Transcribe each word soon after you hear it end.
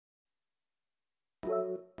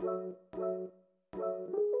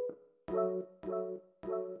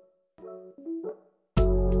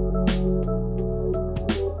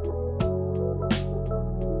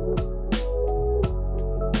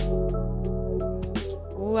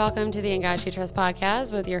Welcome to the In God She Trusts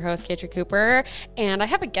podcast with your host, Kitri Cooper. And I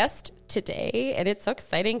have a guest today, and it's so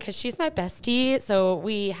exciting because she's my bestie. So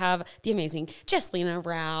we have the amazing Jesslina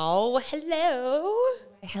Rowe. Hello.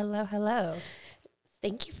 Hello.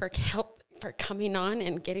 Thank you for coming on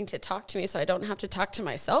and getting to talk to me so I don't have to talk to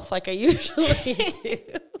myself like I usually do.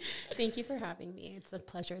 Thank you for having me. It's a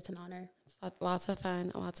pleasure. It's an honor. Lots of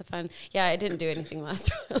fun. Yeah, I didn't do anything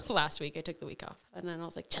last week. I took the week off. And then I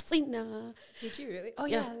was like, Jesslina. Did you really? Oh,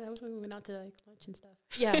 yeah. That was when we went out to like lunch and stuff.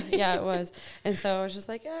 Yeah, it was. And so I was just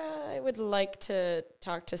like, I would like to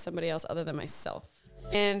talk to somebody else other than myself.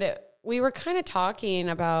 And we were kind of talking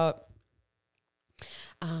about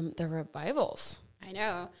the revivals. I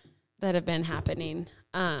know. That have been happening.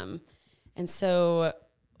 And so,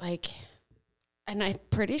 and I'm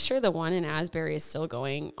pretty sure the one in Asbury is still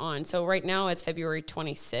going on. So right now it's February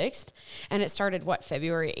 26th, and it started,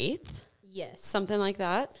 February 8th? Yes. Something like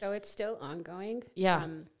that? So it's still ongoing. Yeah.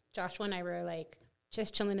 Joshua and I were,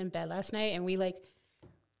 just chilling in bed last night, and we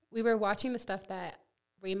were watching the stuff that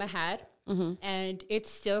Rima had, and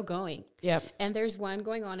it's still going. Yep. And there's one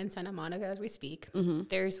going on in Santa Monica as we speak. Mm-hmm.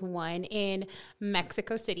 There's one in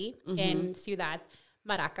Mexico City, in Ciudad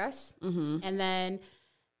Maracas. And then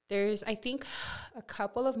there's, I think, a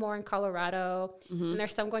couple of more in Colorado. And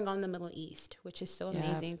there's some going on in the Middle East, which is so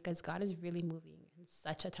amazing because God is really moving in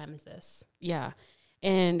such a time as this. Yeah.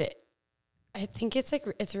 And I think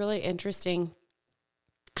it's really interesting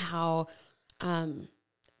how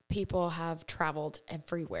people have traveled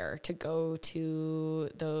everywhere to go to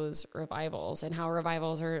those revivals, and how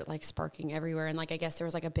revivals are sparking everywhere. And I guess there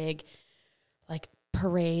was a big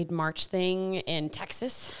parade march thing in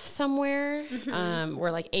Texas somewhere,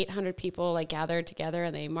 where 800 people gathered together,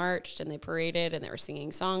 and they marched and they paraded and they were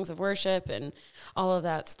singing songs of worship and all of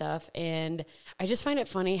that stuff. And I just find it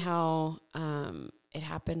funny how it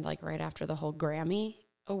happened right after the whole Grammy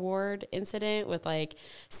Award incident with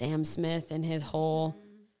Sam Smith and his whole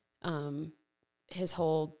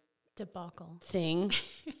debacle thing,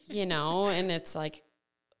 and it's ugh.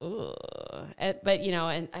 But,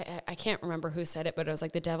 and I can't remember who said it, but it was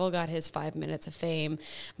the devil got his 5 minutes of fame,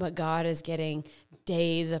 but God is getting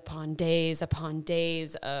days upon days upon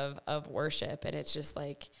days of worship. And it's just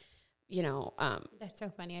that's so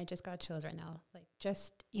funny. I just got chills right now.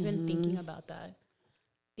 Just even thinking about that,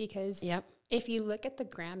 because if you look at the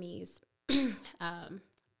Grammys,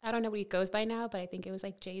 I don't know what he goes by now, but I think it was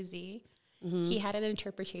Jay-Z. He had an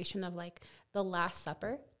interpretation of the Last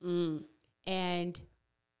Supper. And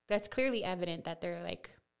that's clearly evident that they're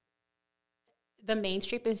the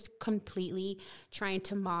mainstream is completely trying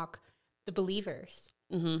to mock the believers.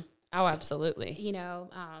 Oh, absolutely.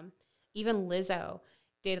 Even Lizzo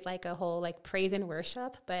did a whole praise and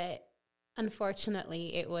worship, but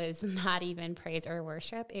unfortunately it was not even praise or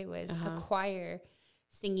worship. It was a choir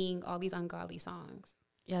singing all these ungodly songs.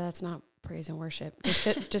 Yeah, that's not praise and worship.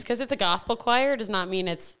 Just because it's a gospel choir does not mean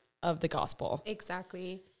it's of the gospel.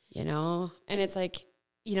 Exactly. And it's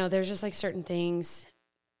there's just certain things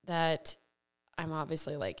that I'm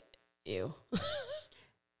obviously ew.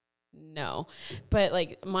 No.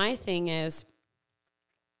 But my thing is,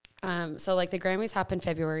 so the Grammys happened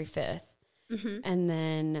February 5th. And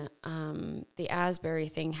then the Asbury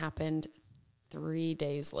thing happened 3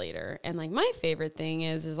 days later. And my favorite thing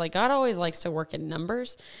is God always likes to work in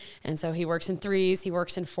numbers. And so he works in 3s, he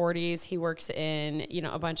works in 40s, he works in,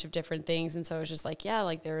 a bunch of different things. And so it's just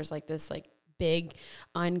there was this big,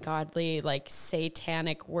 ungodly,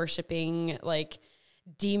 satanic worshiping,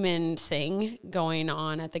 demon thing going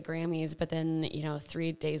on at the Grammys. But then,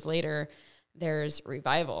 3 days later, there's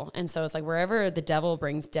revival. And so it's wherever the devil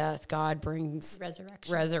brings death, God brings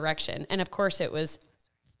resurrection. And of course it was,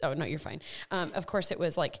 oh no, you're fine. Of course it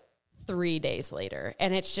was 3 days later,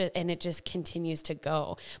 and it just continues to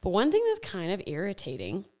go. But one thing that's kind of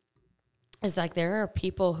irritating is there are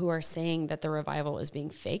people who are saying that the revival is being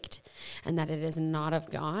faked, and that it is not of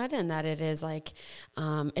God, and that it is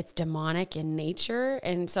it's demonic in nature.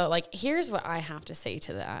 And so here's what I have to say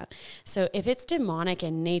to that. So if it's demonic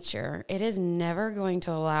in nature, it is never going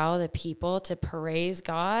to allow the people to praise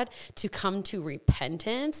God, to come to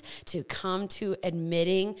repentance, to come to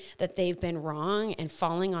admitting that they've been wrong and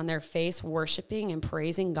falling on their face, worshiping and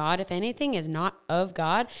praising God. If anything is not of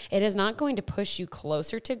God, it is not going to push you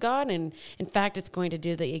closer to God. And in fact, it's going to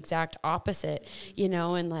do the exact opposite,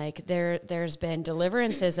 and there's been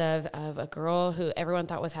deliverances of a girl who everyone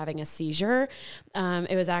thought was having a seizure.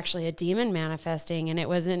 It was actually a demon manifesting, and it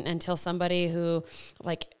wasn't until somebody who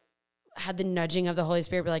had the nudging of the Holy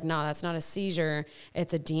Spirit be no, that's not a seizure,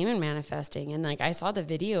 it's a demon manifesting. And I saw the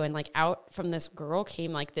video, and out from this girl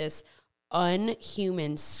came this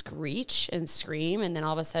unhuman screech and scream. And then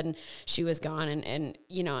all of a sudden she was gone and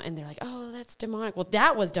they're like, oh, that's demonic. Well,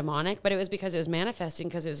 that was demonic, but it was because it was manifesting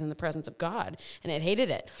because it was in the presence of God and it hated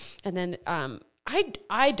it. And then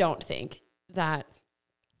I don't think that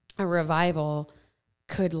a revival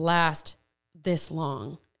could last this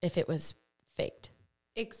long if it was faked.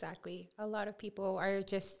 Exactly. A lot of people are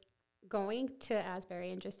just going to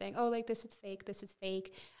Asbury and just saying, oh, like, this is fake. This is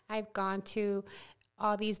fake. I've gone to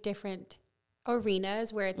all these different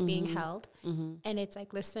arenas where it's being held. And it's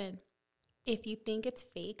like, listen, if you think it's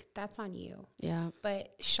fake, that's on you. Yeah.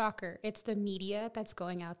 But shocker, it's the media that's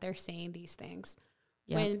going out there saying these things.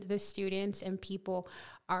 Yep. When the students and people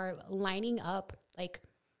are lining up, like,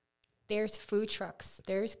 there's food trucks,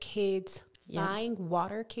 there's kids buying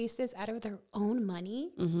water cases out of their own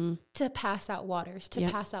money to pass out waters, to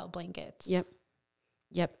pass out blankets. Yep.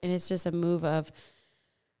 And it's just a move of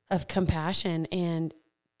compassion. And,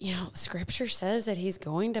 scripture says that he's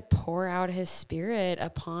going to pour out his spirit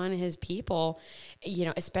upon his people,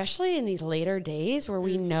 especially in these later days where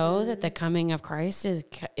we know that the coming of Christ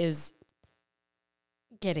is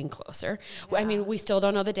getting closer. Yeah. I mean, we still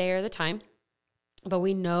don't know the day or the time, but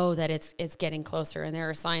we know that it's getting closer, and there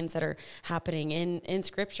are signs that are happening in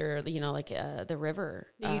scripture, like the river.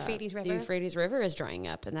 The Euphrates River. The Euphrates River is drying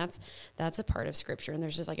up, and that's a part of scripture, and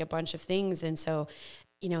there's just like a bunch of things. And so,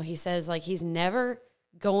 he says, like, he's never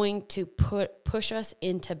going to push us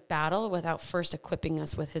into battle without first equipping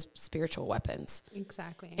us with his spiritual weapons.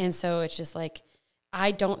 Exactly. And so it's just like,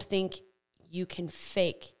 I don't think you can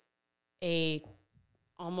fake a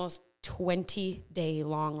almost 20-day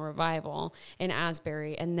long revival in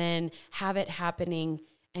Asbury and then have it happening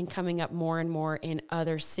and coming up more and more in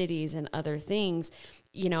other cities and other things,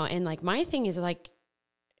 and like, my thing is like,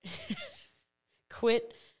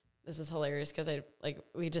 quit. This is hilarious because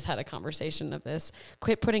we just had a conversation of this.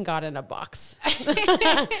 Quit putting God in a box.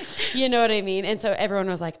 You know what I mean? And so everyone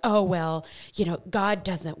was like, oh, well, God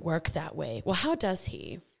doesn't work that way. Well, how does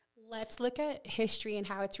he? Let's look at history and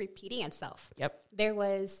how it's repeating itself. Yep. There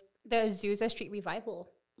was the Azusa Street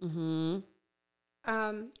Revival.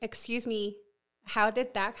 Excuse me, how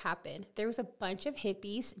did that happen? There was a bunch of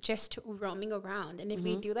hippies just roaming around. And if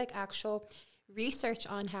we do like actual research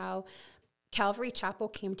on how Calvary Chapel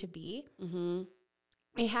came to be,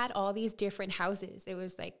 it had all these different houses. It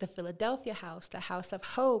was like the Philadelphia house, the House of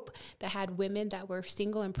Hope, that had women that were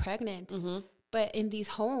single and pregnant. But in these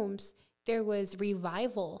homes, there was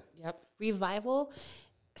revival. Yep. Revival.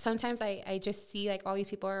 Sometimes I just see like all these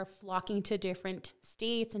people are flocking to different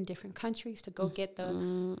states and different countries to go get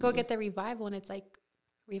the revival, and it's like,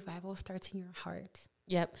 revival starts in your heart.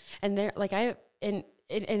 Yep. And there, like, and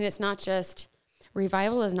it's not just,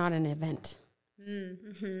 revival is not an event.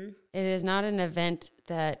 It is not an event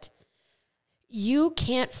that you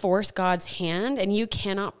can't force God's hand, and you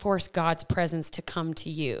cannot force God's presence to come to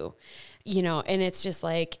you, and it's just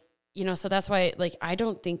like, so that's why, like, I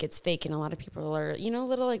don't think it's fake. And a lot of people are, a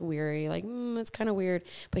little like weary, like, it's kind of weird.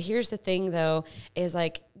 But here's the thing though, is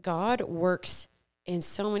like, God works in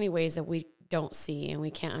so many ways that we don't see and we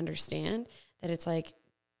can't understand, that it's like,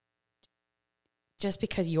 just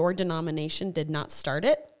because your denomination did not start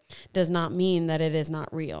it does not mean that it is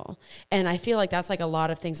not real. And I feel like that's like a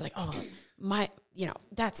lot of things like, oh,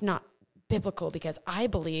 that's not biblical because I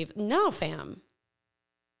believe. No, fam.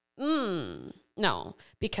 No,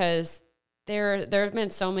 because there have been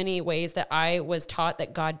so many ways that I was taught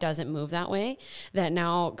that God doesn't move that way, that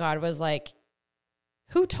now God was like,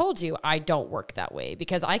 who told you I don't work that way?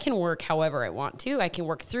 Because I can work however I want to. I can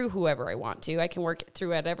work through whoever I want to. I can work through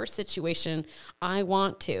whatever situation I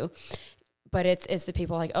want to. But it's the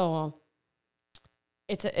people like, oh, well,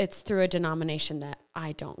 it's through a denomination that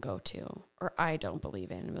I don't go to or I don't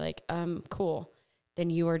believe in. Like, cool. Then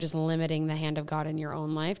you are just limiting the hand of God in your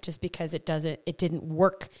own life just because it didn't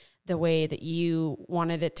work the way that you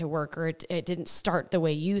wanted it to work, or it didn't start the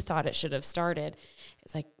way you thought it should have started.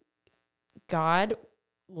 It's like, God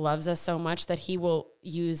loves us so much that he will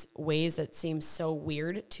use ways that seem so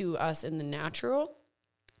weird to us in the natural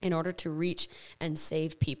in order to reach and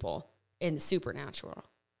save people in the supernatural.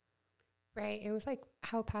 Right. It was like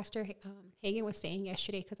how Pastor Hagen was saying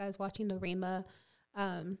yesterday, because I was watching the Rhema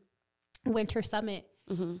Winter Summit.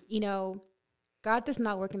 God does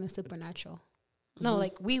not work in the supernatural. No,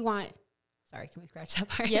 like sorry, can we scratch that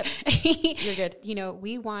part? Yep. You're good.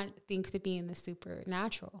 We want things to be in the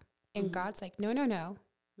supernatural. And God's like, no.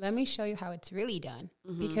 Let me show you how it's really done.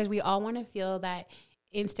 Because we all want to feel that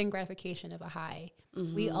instant gratification of a high.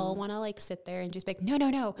 We all want to like sit there and just be like,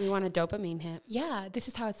 no. We want a dopamine hit. Yeah, this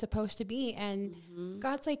is how it's supposed to be. And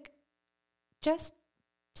God's like, just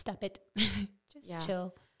stop it. Just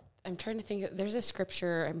chill. I'm trying to think. There's a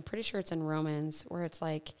scripture, I'm pretty sure it's in Romans, where it's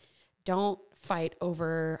like, don't fight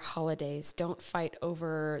over holidays. Don't fight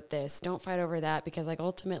over this. Don't fight over that. Because like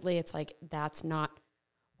ultimately it's like, that's not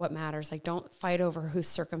what matters. Like, don't fight over who's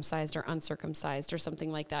circumcised or uncircumcised or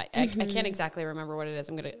something like that. I can't exactly remember what it is.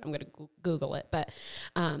 I'm going to Google it, but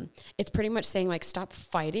it's pretty much saying like, stop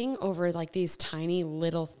fighting over like these tiny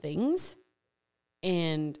little things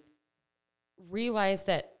and realize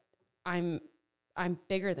that I'm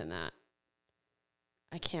bigger than that.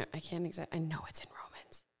 I can't exactly, I know it's in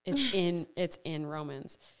Romans. It's in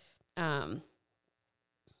Romans.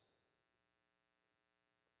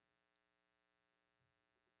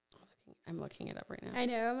 I'm looking it up right now. I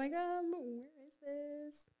know. I'm like, where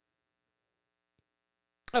is this?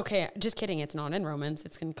 Okay, just kidding. It's not in Romans.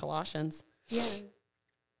 It's in Colossians. Yeah.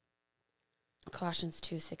 Colossians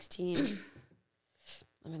 2:16.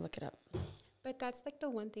 Let me look it up. But that's like the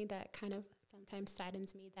one thing that kind of sometimes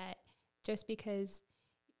saddens me, that just because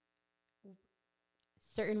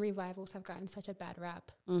certain revivals have gotten such a bad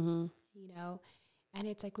rap, you know, and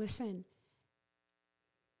it's like, listen,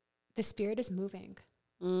 the Spirit is moving.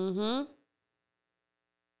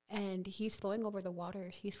 And he's flowing over the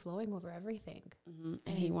waters. He's flowing over everything.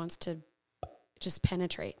 And he wants to just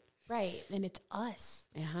penetrate. Right. And it's us.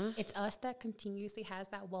 It's us that continuously has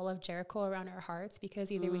that wall of Jericho around our hearts,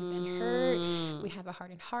 because either we've been hurt, we have a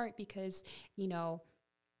hardened heart because, you know,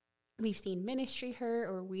 we've seen ministry hurt,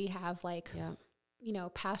 or we have like, you know,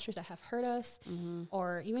 pastors that have hurt us,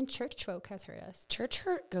 or even church folk has hurt us. Church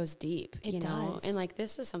hurt goes deep, it you know, does. and like,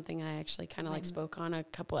 this is something I actually kind of like spoke on a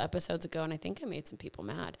couple episodes ago, and I think I made some people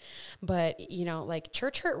mad, but you know, like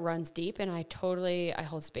church hurt runs deep, and I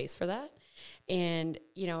hold space for that. And,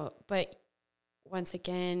 you know, but once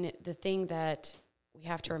again, the thing that we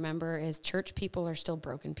have to remember is church people are still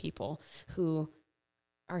broken people who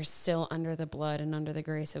are still under the blood and under the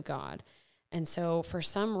grace of God. And so for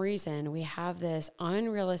some reason, we have this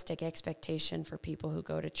unrealistic expectation for people who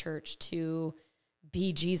go to church to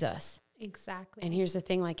be Jesus. Exactly. And here's the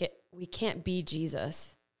thing, like we can't be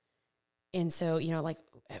Jesus. And so, you know, like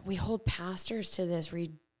we hold pastors to this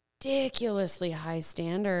ridiculously high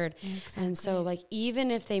standard. Exactly. And so like,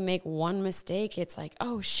 even if they make one mistake, it's like,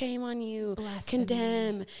 oh, shame on you, blasphemy,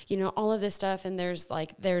 condemn, you know, all of this stuff. And there's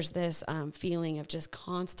this feeling of just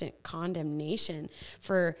constant condemnation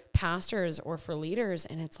for pastors or for leaders.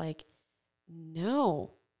 And it's like,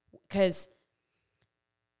 no, because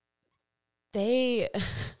they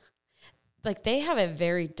have a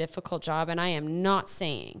very difficult job. And I am not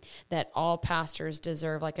saying that all pastors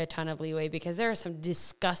deserve like a ton of leeway, because there are some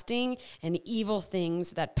disgusting and evil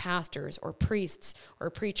things that pastors or priests or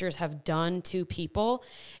preachers have done to people.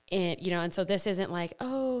 And, you know, and so this isn't like,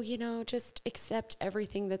 oh, you know, just accept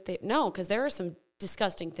everything that because there are some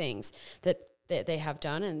disgusting things that they have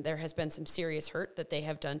done. And there has been some serious hurt that they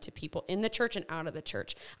have done to people in the church and out of the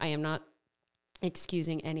church. I am not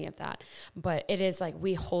excusing any of that, but it is like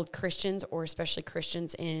we hold Christians, or especially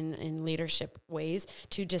Christians in leadership ways,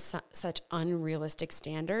 to just such unrealistic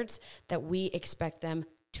standards that we expect them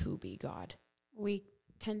to be God. We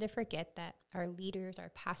tend to forget that our leaders, our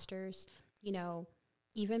pastors, you know,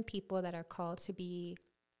 even people that are called to be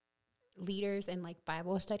leaders in like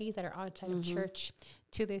Bible studies that are outside of church,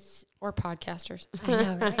 to this, or podcasters. I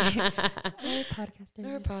know, right?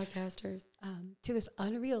 Or podcasters. To this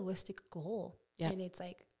unrealistic goal. Yep. And it's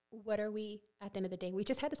like, what are we at the end of the day? We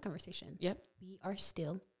just had this conversation. Yep. We are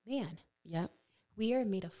still man. Yep. We are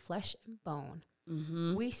made of flesh and bone.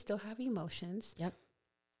 We still have emotions. Yep.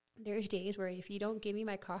 There's days where if you don't give me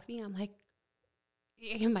my coffee, I'm like,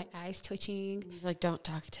 my eyes twitching. You're like, don't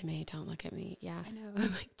talk to me. Don't look at me. Yeah. I know.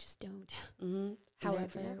 I'm like, just don't.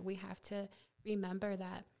 However, we have to remember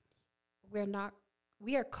that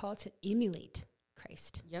we are called to emulate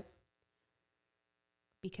Christ. Yep.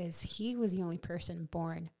 Because he was the only person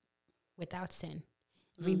born without sin,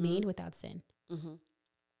 remained without sin.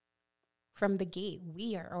 From the gate,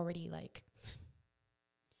 we are already like,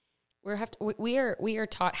 we are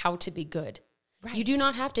taught how to be good. Right. You do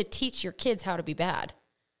not have to teach your kids how to be bad.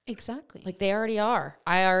 Exactly. Like they already are.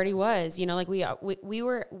 I already was, you know, like we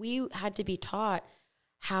had to be taught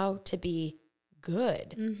how to be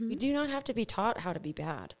good. We do not have to be taught how to be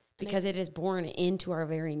bad, because it is born into our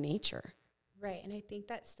very nature. Right. And I think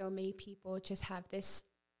that so many people just have this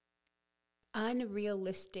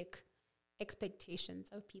unrealistic expectations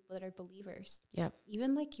of people that are believers. Yep.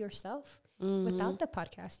 Even like yourself, without the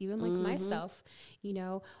podcast, even like myself, you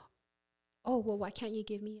know, oh, well, why can't you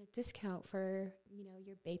give me a discount for, you know,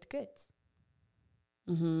 your baked goods?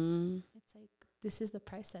 It's like, this is the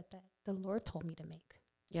price that the Lord told me to make.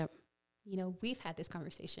 Yep. You know, we've had this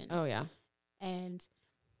conversation. Oh, yeah. And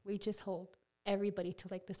we just hold everybody to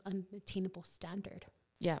like this unattainable standard.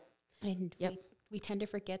 Yeah. And we tend to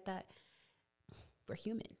forget that we're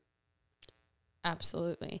human.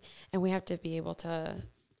 Absolutely. And we have to be able to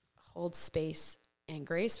hold space and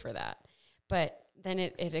grace for that. But then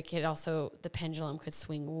it could also, the pendulum could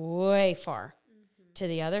swing way far to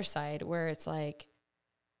the other side where it's like,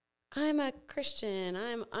 I'm a Christian.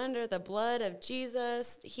 I'm under the blood of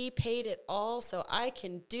Jesus. He paid it all, so I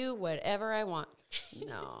can do whatever I want.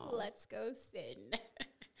 No. Let's go sin.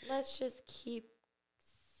 Let's just keep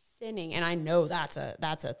sinning. And I know that's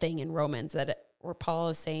a thing in Romans where Paul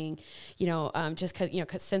is saying, just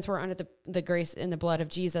because since we're under the grace and the blood of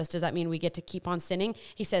Jesus, does that mean we get to keep on sinning?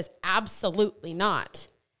 He says, absolutely not.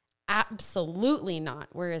 Absolutely not.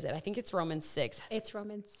 Where is it? I think it's Romans 6. It's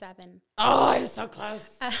Romans 7. Oh, I'm so close.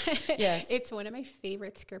 Yes. It's one of my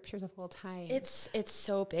favorite scriptures of all time. It's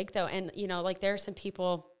so big though. And, like there are some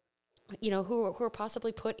people, who are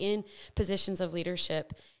possibly put in positions of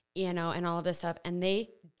leadership, and all of this stuff, and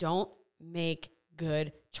they don't make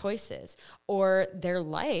good choices, or their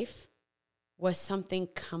life was something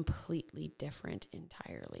completely different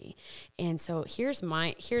entirely. And so here's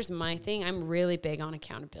my thing. I'm really big on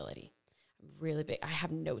accountability. Really big. I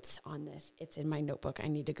have notes on this. It's in my notebook. I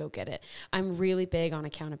need to go get it. I'm really big on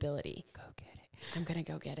accountability. Go get it. I'm going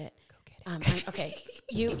to go get it. Go get it. Okay.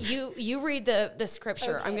 You read the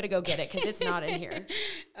scripture. Okay. I'm going to go get it because it's not in here.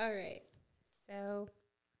 All right. So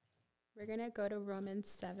we're going to go to Romans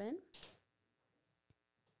 7.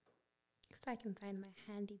 If I can find my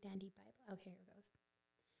handy dandy Bible. Okay, here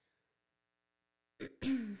it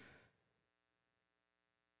goes.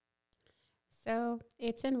 So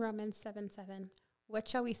it's in Romans 7:7. What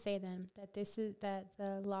shall we say then? That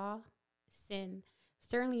the law sin?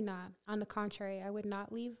 Certainly not. On the contrary, I would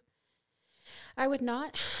not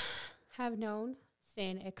have known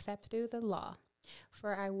sin except through the law,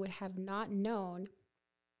 for I would have not known.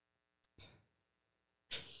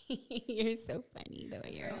 You're so funny the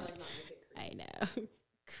way you're. I know.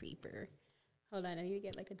 Creeper. Hold on, I need to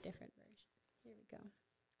get like a different version. Here we go.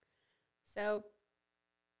 So,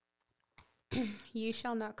 you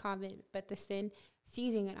shall not covet, but the sin,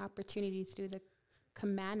 seizing an opportunity through the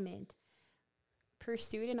commandment,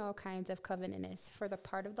 pursued in all kinds of covetousness. For the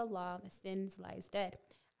part of the law, sins lies dead.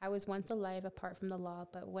 I was once alive apart from the law,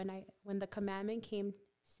 but when the commandment came,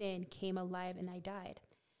 sin came alive and I died.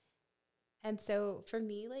 And so for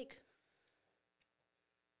me, like,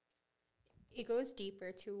 it goes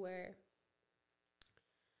deeper to where,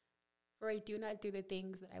 for I do not do the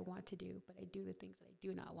things that I want to do, but I do the things that I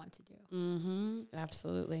do not want to do. Mm-hmm.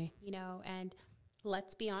 Absolutely. And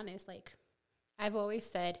let's be honest, like, I've always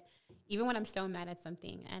said, even when I'm so mad at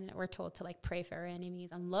something and we're told to like pray for our enemies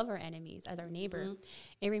and love our enemies as our neighbor,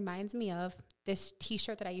 it reminds me of this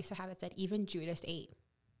t-shirt that I used to have that said, even Judas ate.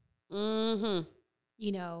 Mm-hmm.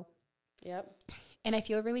 Yep. And I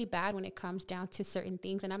feel really bad when it comes down to certain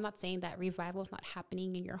things. And I'm not saying that revival is not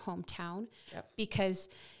happening in your hometown, because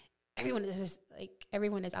everyone is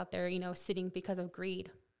out there, sitting because of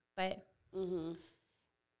greed. But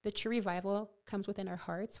the true revival comes within our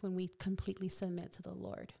hearts when we completely submit to the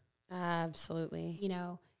Lord. Absolutely.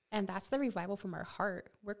 And that's the revival from our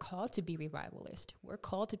heart. We're called to be revivalist. We're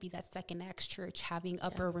called to be that second Acts church having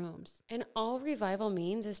upper rooms. And all revival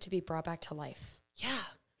means is to be brought back to life. Yeah.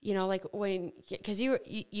 Like because you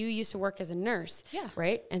used to work as a nurse,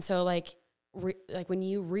 right? And so like when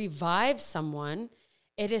you revive someone,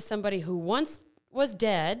 it is somebody who once was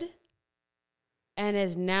dead and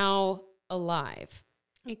is now alive.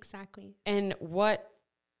 Exactly. And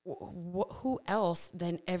who else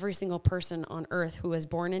than every single person on earth who is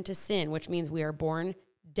born into sin, which means we are born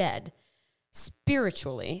dead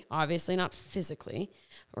spiritually, obviously not physically,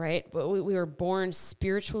 right? But we were born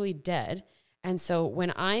spiritually dead. And so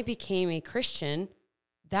when I became a Christian,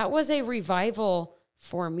 that was a revival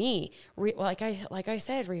for me. Like I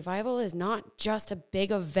said, revival is not just a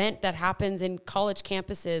big event that happens in college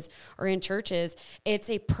campuses or in churches. It's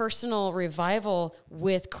a personal revival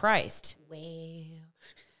with Christ. Wow.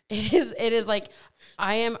 It is like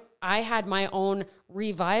I had my own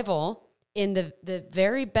revival in the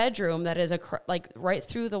very bedroom that is like right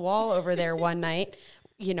through the wall over there one night,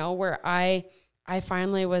 where I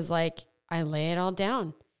finally was like, I lay it all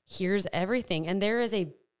down. Here's everything. And there is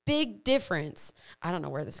a big difference. I don't know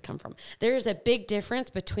where this come from. There is a big difference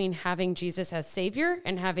between having Jesus as Savior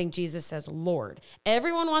and having Jesus as Lord.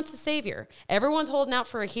 Everyone wants a Savior. Everyone's holding out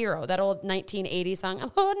for a hero. That old 1980 song,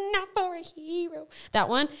 I'm holding out for a hero. That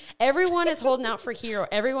one. Everyone is holding out for a hero.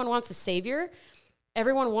 Everyone wants a Savior.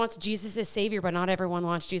 Everyone wants Jesus as Savior, but not everyone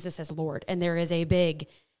wants Jesus as Lord. And there is a big,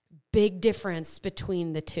 big difference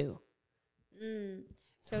between the two.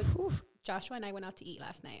 So Joshua and I went out to eat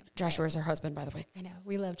last night. Joshua is her husband, by the way. I know.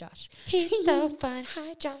 We love Josh. He's so fun.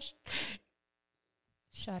 Hi, Josh.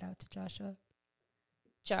 Shout out to Joshua.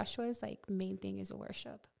 Joshua's like main thing is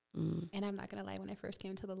worship. And I'm not going to lie. When I first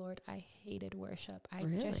came to the Lord, I hated worship. I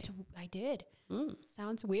did.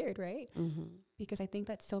 Sounds weird, right? Because I think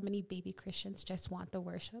that so many baby Christians just want the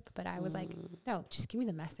worship. But I was like, no, just give me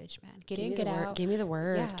the message, man. Get in, get out. Give me the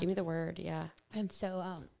word. Yeah. Give me the word. Yeah. And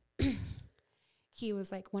so he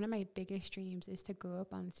was like, one of my biggest dreams is to grow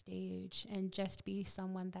up on stage and just be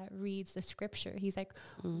someone that reads the scripture. He's like,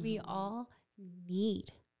 we all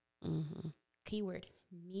need, keyword,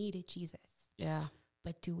 need Jesus. Yeah.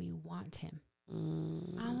 But do we want him?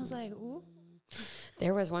 I was like, ooh.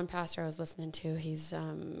 There was one pastor I was listening to. He's,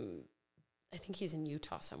 I think he's in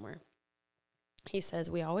Utah somewhere. He says,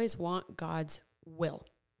 we always want God's will,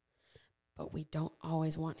 but we don't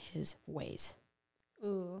always want his ways.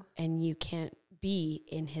 Ooh. And you can't be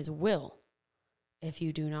in his will if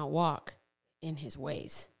you do not walk in his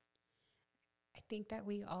ways. I think that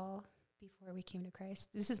we all, before we came to Christ,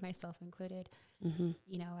 this is myself included,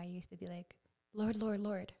 you know, I used to be like, Lord, Lord,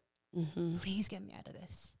 Lord, please get me out of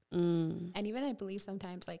this. And even I believe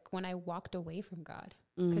sometimes, like, when I walked away from God,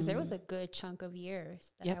 because there was a good chunk of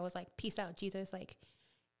years that I was like, peace out, Jesus. Like,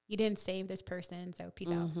 you didn't save this person, so peace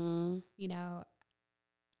out. You know,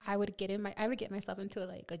 I would get myself into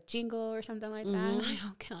like a jingle or something like that. Like,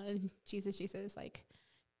 oh, God, Jesus, like,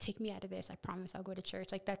 take me out of this. I promise I'll go to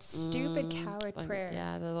church. Like that stupid coward prayer.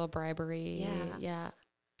 Yeah, the little bribery. Yeah.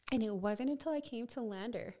 And it wasn't until I came to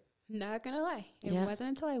Lander. Not gonna lie. It wasn't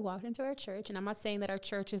until I walked into our church, and I'm not saying that our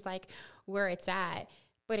church is like where it's at,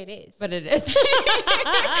 but it is.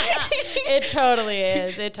 It totally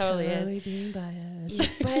is. It totally is. Being biased.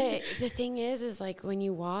 But the thing is like when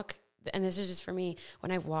you walk, and this is just for me,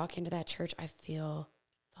 when I walk into that church, I feel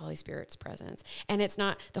the Holy Spirit's presence. And it's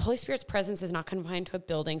not, the Holy Spirit's presence is not confined to a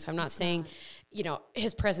building. So I'm not saying, you know,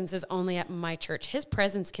 his presence is only at my church. His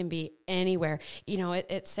presence can be anywhere. You know,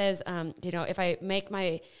 it says, you know, if I make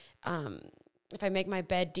my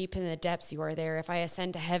bed deep in the depths, you are there. If I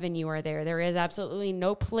ascend to heaven, you are there. There is absolutely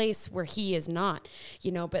no place where he is not,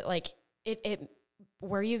 you know, but like it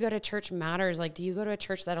where you go to church matters. Like, do you go to a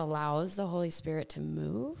church that allows the Holy Spirit to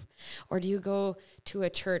move, or do you go to a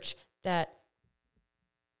church that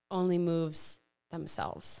only moves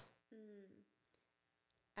themselves?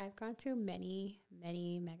 I've gone to many,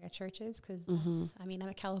 many mega churches because I mean, I'm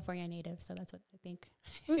a California native, so that's what I think.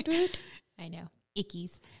 I know.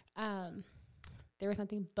 Ickies. There was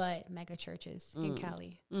nothing but mega churches in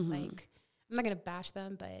Cali. Like, I'm not going to bash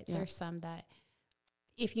them, but there's some that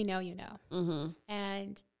if you know, you know.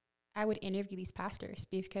 And I would interview these pastors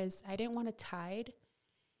because I didn't want to tide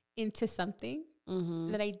into something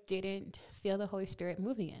that I didn't feel the Holy Spirit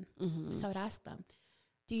moving in. So I would ask them,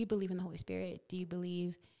 do you believe in the Holy Spirit? Do you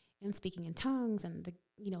believe in speaking in tongues and the,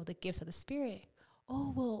 you know, the gifts of the Spirit?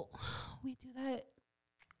 Oh, well, we do that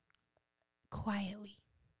quietly.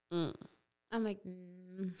 I'm like,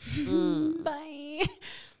 bye.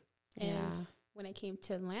 And when I came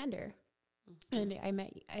to Lander, and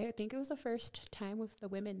I think it was the first time with the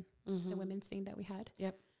women, the women's thing that we had.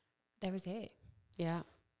 Yep. That was it. Yeah.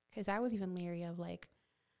 Because I was even leery of like,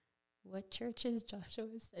 what church is Joshua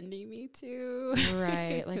sending me to?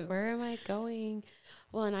 Right. Like, where am I going?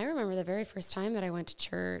 Well, and I remember the very first time that I went to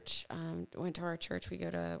church, went to our church. We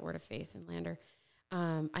go to Word of Faith in Lander.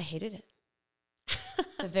 I hated it.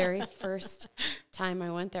 The very first time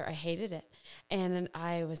I went there, I hated it. And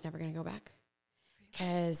I was never going to go back.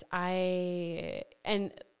 Because I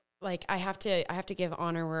have to give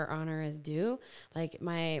honor where honor is due. Like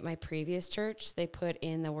my previous church, they put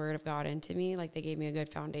in the word of God into me. Like they gave me a good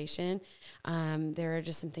foundation. There are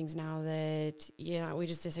just some things now that, you know, we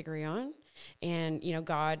just disagree on. And, you know,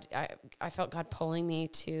 I felt God pulling me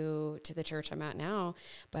to the church I'm at now.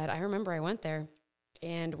 But I remember I went there.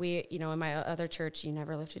 And we, you know, in my other church, you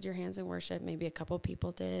never lifted your hands in worship. Maybe a couple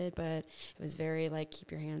people did, but it was very like, keep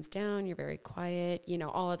your hands down. You're very quiet, you know,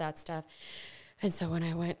 all of that stuff. And so when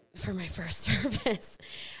I went for my first service,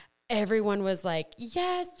 everyone was like,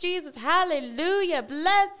 yes, Jesus, hallelujah,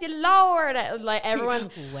 bless you, Lord. Like everyone's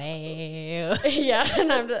way. Yeah.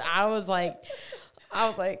 And I was like,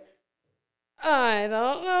 I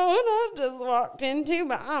don't know what I just walked into,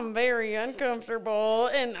 but I'm very uncomfortable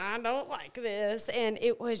and I don't like this. And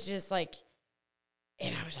it was just like,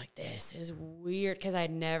 and I was like, this is weird because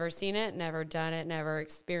I'd never seen it, never done it, never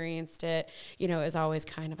experienced it. You know, it was always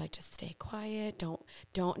kind of like, just stay quiet.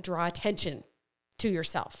 Don't draw attention to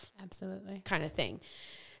yourself. Absolutely. Kind of thing.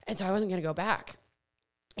 And so I wasn't going to go back.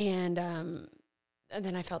 And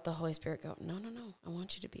then I felt the Holy Spirit go, no, I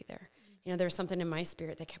want you to be there. you know, there was something in my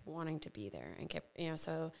spirit that kept wanting to be there and kept, you know,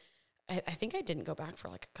 so I think I didn't go back for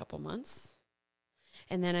like a couple months.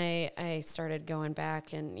 And then I started going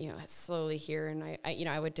back and, you know, slowly here. And I you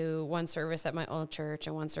know, I would do one service at my old church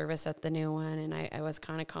and one service at the new one. And I was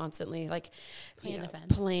kind of constantly like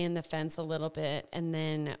playing the fence a little bit. And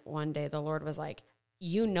then one day the Lord was like,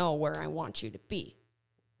 you know where I want you to be.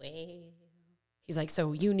 He's like,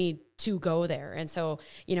 so you need to go there. And so,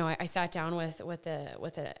 you know, I sat down with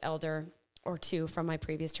an elder or two from my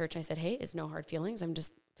previous church. I said, hey, it's no hard feelings.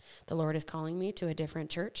 The Lord is calling me to a different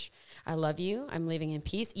church. I love you. I'm living in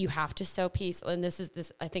peace. You have to sow peace. And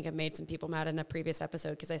this, I think I made some people mad in a previous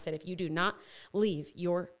episode because I said, if you do not leave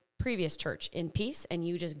your previous church in peace and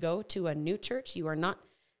you just go to a new church, you are not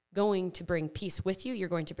going to bring peace with you. You're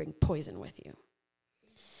going to bring poison with you.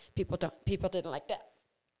 People didn't like that.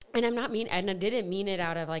 And I didn't mean it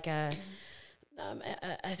out of like a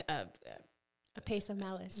pace of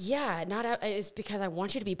malice. Yeah, it's because I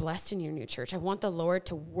want you to be blessed in your new church. I want the Lord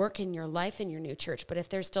to work in your life in your new church. But if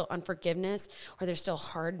there's still unforgiveness or there's still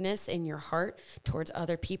hardness in your heart towards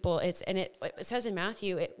other people, it says in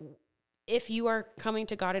Matthew, if you are coming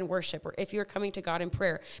to God in worship or if you're coming to God in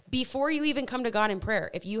prayer, before you even come to God in prayer,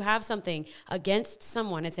 if you have something against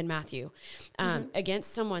someone, it's in Matthew,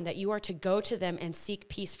 against someone, that you are to go to them and seek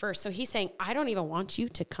peace first. So he's saying, I don't even want you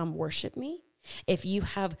to come worship me if you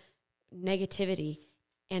have negativity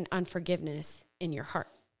and unforgiveness in your heart.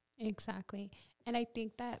 Exactly. And I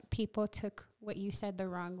think that people took what you said the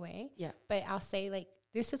wrong way. Yeah. But I'll say, like,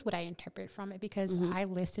 this is what I interpret from it because I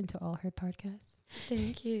listened to all her podcasts.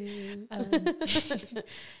 Thank you.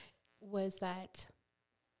 Was that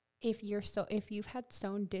if you've had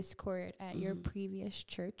sown discord at your previous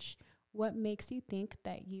church, what makes you think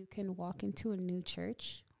that you can walk into a new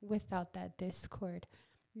church without that discord?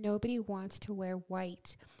 Nobody wants to wear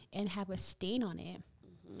white and have a stain on it.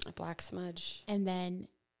 A black smudge. And then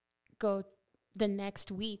go the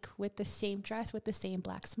next week with the same dress, with the same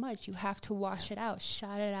black smudge. You have to wash it out,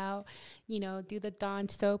 shot it out, you know, do the Dawn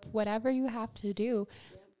soap, whatever you have to do.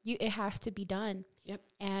 It has to be done. Yep.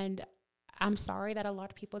 And I'm sorry that a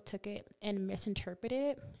lot of people took it and misinterpreted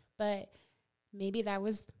it, but maybe that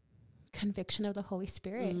was conviction of the Holy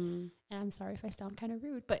Spirit. And I'm sorry if I sound kind of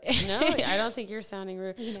rude, but no, I don't think you're sounding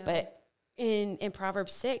rude. You know. But in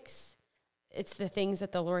Proverbs 6, it's the things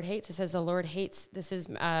that the Lord hates. It says the Lord hates, this is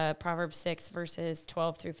Proverbs 6 verses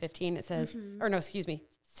 12 through 15. It says,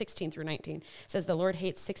 16 through 19. It says the Lord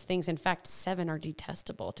hates 6 things. In fact, 7 are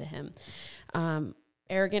detestable to him.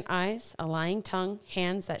 Arrogant eyes, a lying tongue,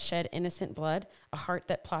 hands that shed innocent blood, a heart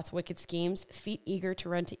that plots wicked schemes, feet eager to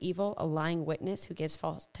run to evil, a lying witness who gives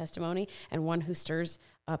false testimony, and one who stirs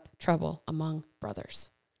up trouble among brothers.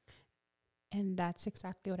 And that's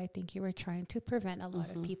exactly what I think you were trying to prevent a lot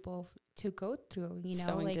of people to go through, you know,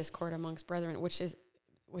 sowing discord amongst brethren, which is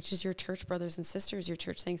your church brothers and sisters, your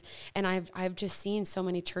church things. And I've just seen so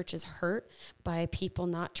many churches hurt by people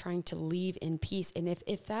not trying to leave in peace. And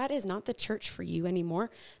if that is not the church for you anymore,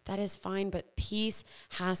 that is fine, but peace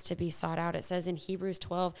has to be sought out. It says in Hebrews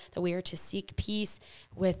 12 that we are to seek peace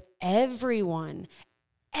with everyone.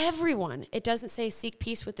 Everyone. It doesn't say seek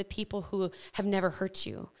peace with the people who have never hurt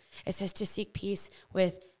you. It says to seek peace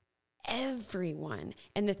with everyone.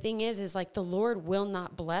 And the thing is like the Lord will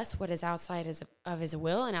not bless what is outside of his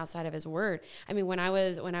will and outside of his word. I mean, when I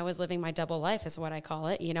was living my double life is what I call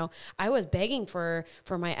it, you know, I was begging for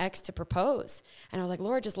my ex to propose. And I was like,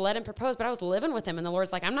 Lord, just let him propose. But I was living with him. And the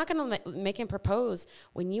Lord's like, I'm not going to make him propose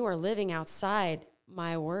when you are living outside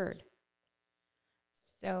my word.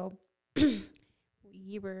 So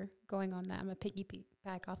you were going on that. I'm a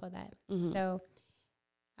piggyback off of that. So,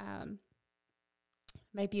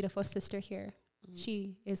 my beautiful sister here,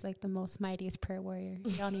 she is like the most mightiest prayer warrior.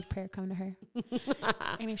 Y'all need prayer, come to her.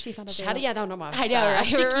 And if she's not available, I know,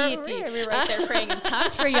 right? We're right there praying in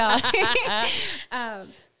tongues for y'all. I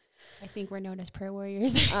think we're known as prayer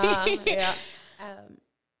warriors. Yeah.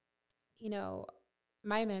 You know,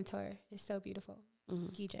 my mentor is so beautiful,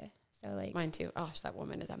 Gija. So like mine too. Oh, that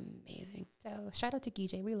woman is amazing. So shout out to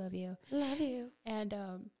Gija. We love you. Love you. And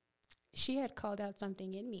she had called out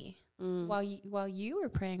something in me while you were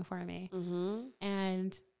praying for me.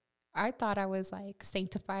 And I thought I was like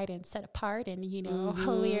sanctified and set apart and, you know,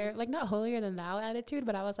 holier, like not holier than thou attitude,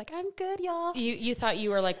 but I was like, I'm good, y'all. You thought you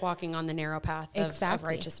were like walking on the narrow path of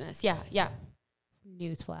righteousness. Yeah. Yeah.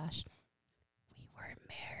 Newsflash. We were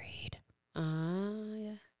married.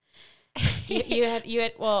 Yeah. you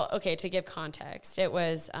had well, okay, to give context, it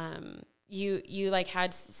was you like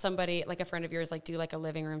had somebody, like a friend of yours, like do like a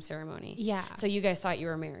living room ceremony. Yeah. So you guys thought you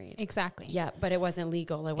were married. Exactly. Yeah, but it wasn't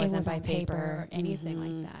legal. It wasn't by paper or anything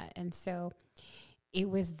like that. And so it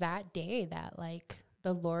was that day that like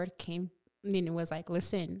the Lord came and was like,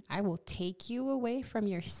 listen, I will take you away from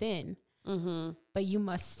your sin, but you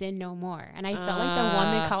must sin no more. And I felt like the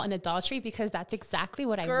woman caught in adultery, because that's exactly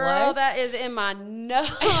what I was. Girl, that is in my notes.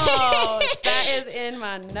 That is in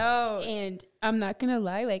my notes. And I'm not going to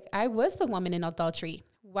lie, like I was the woman in adultery.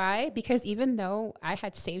 Why? Because even though I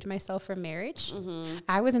had saved myself from marriage,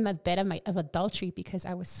 I was in the bed of adultery because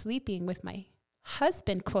I was sleeping with my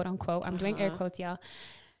husband, quote unquote. I'm doing air quotes, y'all.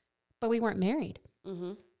 But we weren't married.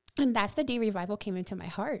 And that's the day revival came into my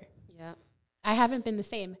heart. Yeah. I haven't been the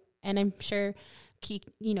same. And I'm sure,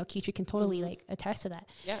 Kitri can totally like attest to that.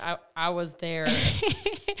 Yeah, I was there.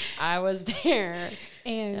 I was there.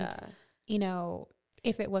 And,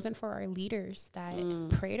 if it wasn't for our leaders that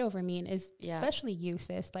prayed over me, and especially you,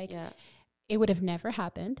 sis, like it would have never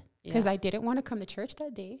happened, because I didn't want to come to church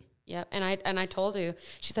that day. Yep. And I told you,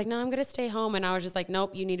 she's like, no, I'm going to stay home. And I was just like,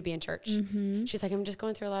 nope, you need to be in church. She's like, I'm just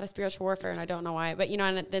going through a lot of spiritual warfare and I don't know why. But,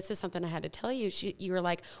 and this is something I had to tell you. You were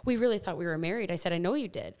like, we really thought we were married. I said, I know you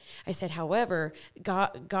did. I said, however,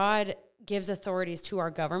 God gives authorities to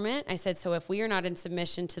our government. I said, so if we are not in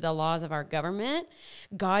submission to the laws of our government,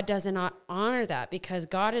 God does not honor that, because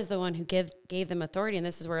God is the one who gave them authority. And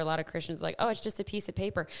this is where a lot of Christians are like, oh, it's just a piece of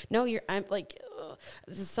paper. No, I'm like,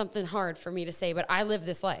 this is something hard for me to say, but I live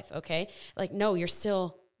this life. Okay. Like, no, you're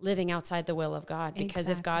still living outside the will of God, because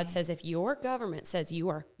if God says, if your government says you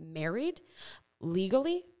are married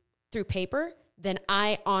legally through paper, then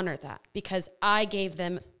I honor that, because I gave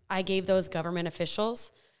those government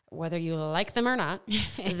officials, whether you like them or not,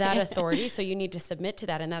 that authority. So you need to submit to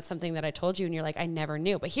that. And that's something that I told you. And you're like, I never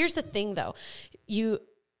knew. But here's the thing though. You're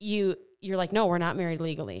like, no, we're not married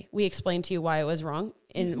legally. We explained to you why it was wrong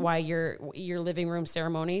and why your living room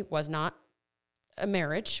ceremony was not a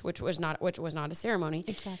marriage, which was not a ceremony.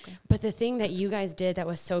 Exactly. But the thing that you guys did that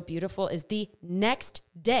was so beautiful is the next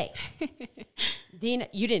day,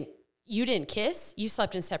 you didn't kiss. You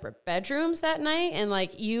slept in separate bedrooms that night. And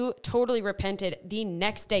like, you totally repented. The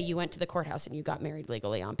next day you went to the courthouse and you got married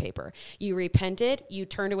legally on paper. You repented, you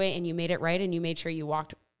turned away, and you made it right. And you made sure you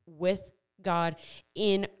walked with God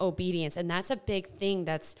in obedience. And that's a big thing.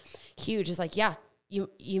 That's huge. It's like, yeah, you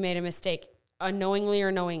made a mistake, unknowingly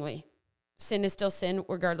or knowingly. Sin is still sin,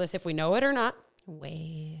 regardless if we know it or not.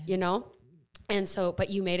 And so, but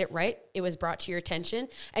you made it right. It was brought to your attention,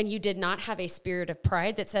 and you did not have a spirit of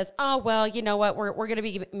pride that says, oh, well, you know what? We're going to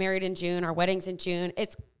be married in June. Our wedding's in June.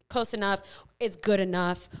 It's close enough. It's good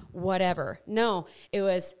enough, whatever. No, it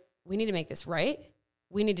was, we need to make this right.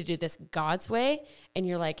 We need to do this God's way. And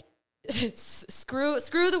you're like, screw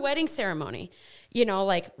the wedding ceremony.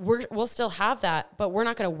 Like we'll still have that, but we're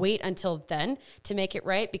not going to wait until then to make it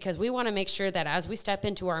right, because we want to make sure that as we step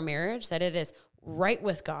into our marriage, that it is right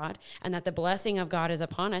with God and that the blessing of God is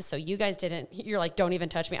upon us. So you guys you're like, don't even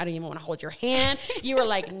touch me. I don't even want to hold your hand. You were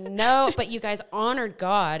like, no, but you guys honored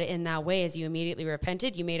God in that way as you immediately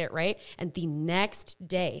repented. You made it right. And the next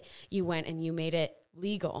day you went and you made it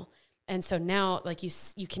legal. And so now like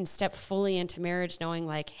you can step fully into marriage knowing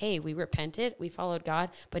like, hey, we repented, we followed God,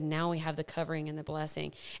 but now we have the covering and the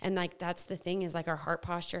blessing. And like, that's the thing is like our heart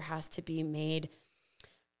posture has to be made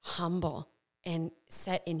humble and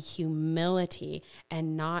set in humility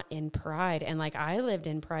and not in pride. And like, I lived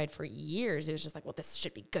in pride for years. It was just like, well, this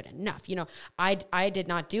should be good enough. I did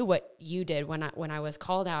not do what you did when I was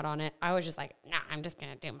called out on it. I was just like, nah, I'm just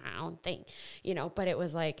going to do my own thing, but it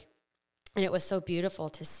was like, and it was so beautiful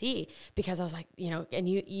to see, because I was like, and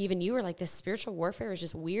you were like, this spiritual warfare is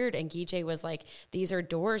just weird. And Gijay was like, these are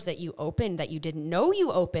doors that you opened that you didn't know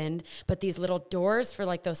you opened, but these little doors for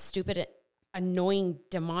like those stupid, annoying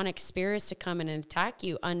demonic spirits to come and attack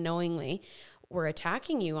you unknowingly were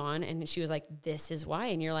attacking you on. And she was like, this is why.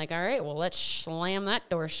 And you're like, all right, well, let's slam that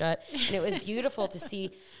door shut. And it was beautiful to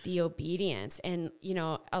see the obedience. And,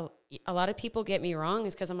 a lot of people get me wrong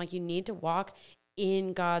is because I'm like, you need to walk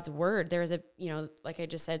in God's word. There's like I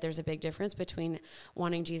just said, there's a big difference between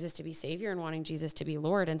wanting Jesus to be Savior and wanting Jesus to be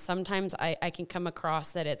Lord. And sometimes I can come across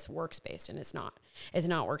that it's works-based, and it's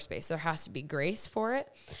not works-based. There has to be grace for it.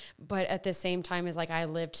 But at the same time, is like, I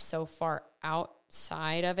lived so far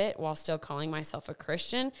outside of it while still calling myself a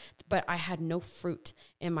Christian, but I had no fruit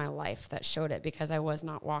in my life that showed it, because I was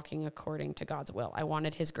not walking according to God's will. I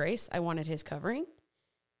wanted his grace. I wanted his covering,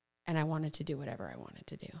 and I wanted to do whatever I wanted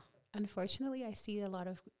to do. Unfortunately, I see a lot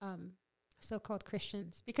of so-called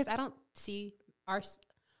Christians, because I don't see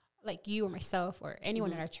like you or myself or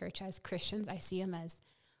anyone in our church as Christians. I see them as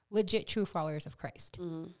legit true followers of Christ.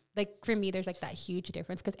 Like for me, there's like that huge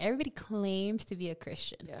difference, because everybody claims to be a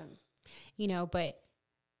Christian. Yeah. But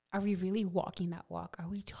are we really walking that walk? Are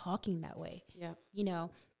we talking that way? Yeah.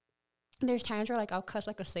 there's times where like I'll cuss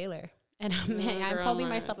like a sailor. And I'm holding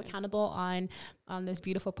myself accountable on this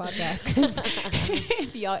beautiful podcast, because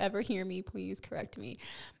if y'all ever hear me, please correct me.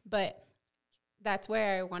 But that's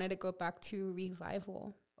where I wanted to go back to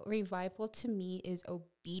revival. Revival to me is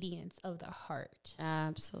obedience of the heart.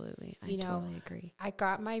 Absolutely. I totally agree. I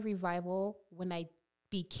got my revival when I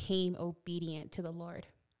became obedient to the Lord.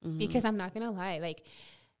 Because I'm not going to lie, like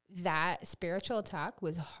that spiritual attack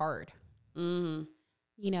was hard. You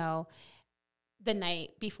know, the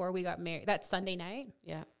night before we got married, that Sunday night,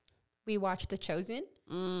 we watched The Chosen,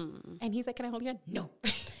 and he's like, "Can I hold your hand?" No,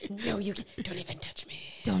 no, you don't even touch me.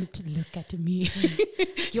 Don't look at me.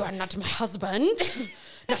 You are not my husband,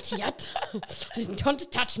 not yet.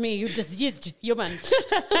 Don't touch me, you diseased human.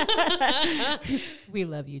 We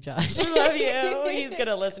love you, Josh. We love you. He's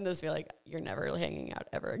gonna listen to this and be like, "You're never hanging out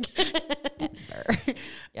ever again."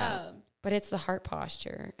 Ever. But it's the heart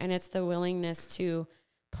posture, and it's the willingness to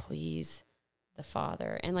please the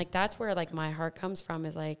Father. And like, that's where like my heart comes from,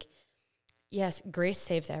 is like, yes, grace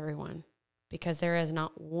saves everyone, because there is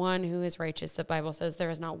not one who is righteous. The Bible says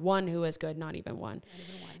there is not one who is good, not even one.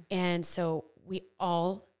 And so we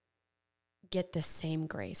all get the same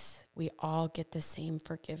grace. We all get the same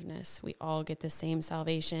forgiveness. We all get the same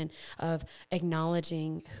salvation of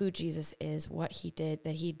acknowledging who Jesus is, what he did,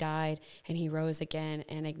 that he died and he rose again,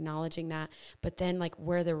 and acknowledging that. But then like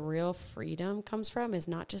where the real freedom comes from is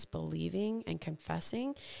not just believing and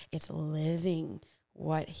confessing, it's living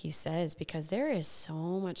what he says, because there is so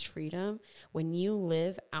much freedom when you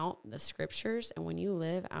live out the scriptures and when you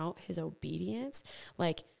live out his obedience.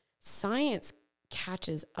 Like, science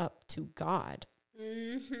catches up to God.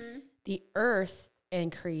 The earth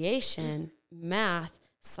and creation, math,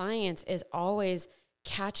 science is always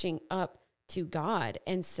catching up to God.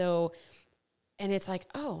 And so, and it's like,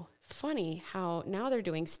 oh, funny how now they're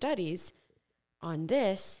doing studies on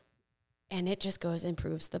this, and it just goes and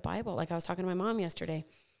proves the Bible. Like I was talking to my mom yesterday.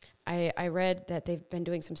 I read that they've been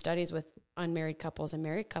doing some studies with unmarried couples and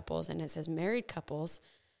married couples, and it says married couples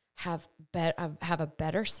have a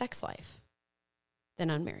better sex life than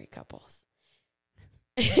unmarried couples.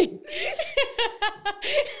 You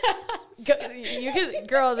can,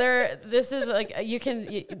 girl, this is like,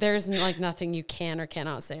 there's like nothing you can or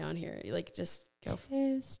cannot say on here. Like, just go.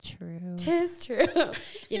 Tis true. Tis true.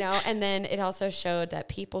 You know, and then it also showed that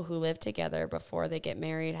people who live together before they get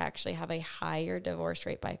married actually have a higher divorce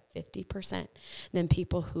rate by 50% than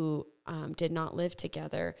people who did not live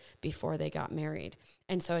together before they got married.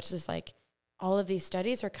 And so it's just like, all of these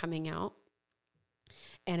studies are coming out,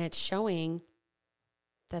 and it's showing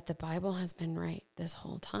that the Bible has been right this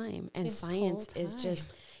whole time, and science is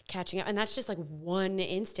just catching up. And that's just like one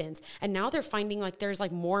instance. And now they're finding like there's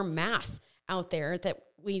like more math out there that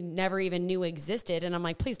we never even knew existed. And I'm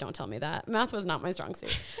like, please don't tell me that. Math was not my strong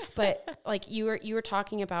suit. But like you were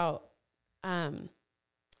talking about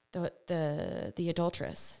the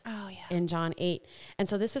adulteress in John 8. And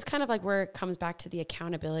so this is kind of like where it comes back to the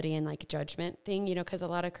accountability and like judgment thing, you know, because a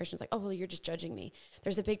lot of Christians like, oh, well, you're just judging me.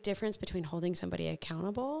 There's a big difference between holding somebody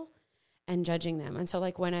accountable and judging them. And so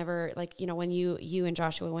like whenever, like, you know, when you and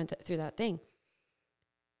Joshua went through that thing,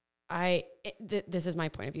 this is my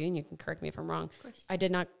point of view, and you can correct me if I'm wrong. I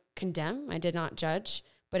did not condemn. I did not judge,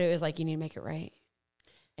 but it was like, you need to make it right.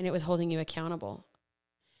 And it was holding you accountable.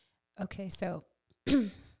 Okay. So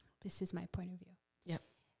this is my point of view. Yep.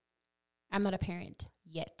 I'm not a parent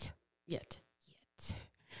yet.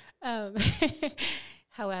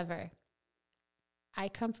 However, I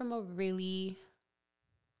come from a really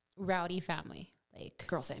rowdy family. Like,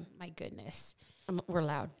 girl, same. My goodness. We're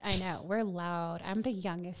loud. I know. We're loud. I'm the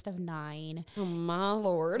youngest of 9. Oh, my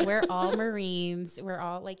Lord. We're all Marines. We're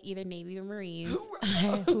all like either Navy or Marines.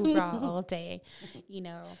 Hoorah all day. You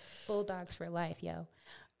know, Bulldogs for life, yo.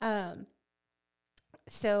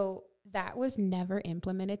 So that was implemented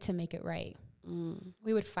implemented to make it right.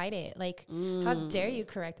 We would fight it. Like, how dare you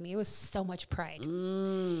correct me? It was so much pride.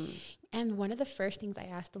 And one of the first things I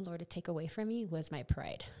asked the Lord to take away from me was my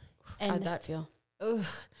pride. And how'd that feel?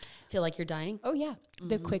 Feel like you're dying? Oh, yeah.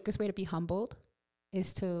 The quickest way to be humbled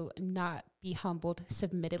is to not be humbled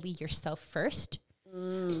submittedly yourself first,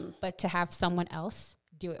 but to have someone else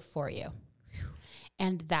do it for you.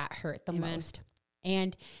 And that hurt the most.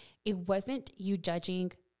 And it wasn't you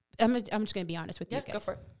judging. I'm just going to be honest with you guys. Go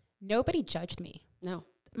for it. Nobody judged me. No.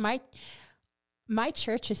 My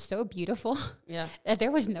church is so beautiful. Yeah. That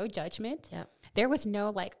there was no judgment. Yeah. There was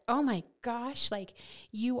no like, oh my gosh, like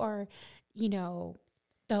you are, you know,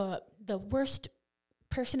 the worst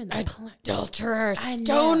person in the planet. Adulterer,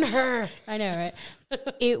 stone her. I know, right?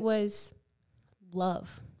 It was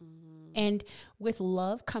love. And with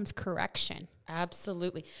love comes correction.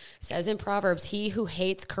 Absolutely. It says in Proverbs, he who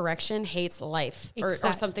hates correction hates life, or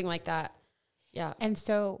something like that. Yeah. And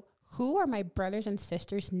so who are my brothers and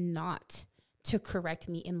sisters not to correct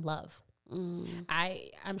me in love?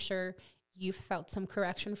 I'm sure you've felt some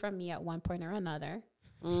correction from me at one point or another.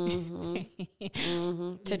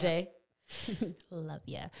 Today. Love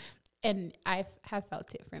ya. And I have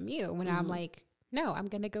felt it from you when I'm like, no, I'm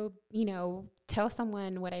going to go, tell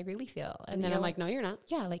someone what I really feel. And then I'm like, no, you're not.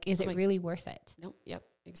 Yeah. Like, is it really worth it? Nope. Yep.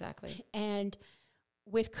 Exactly. And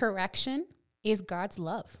with correction is God's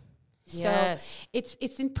love. Yes. So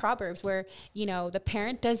it's in Proverbs where, the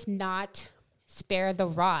parent does not spare the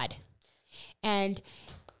rod. And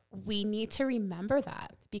we need to remember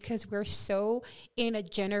that because we're so in a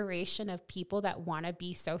generation of people that want to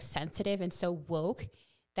be so sensitive and so woke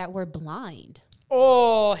that we're blind.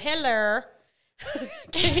 Oh, hello.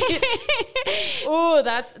 Oh,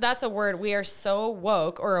 that's a word. We are so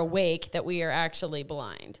woke or awake that we are actually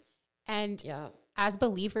blind. And as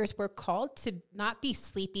believers, we're called to not be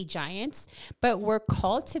sleepy giants, but we're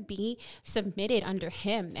called to be submitted under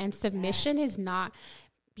him. And submission is not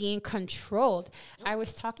being controlled. I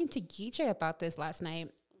was talking to Gija about this last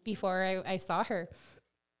night before I saw her.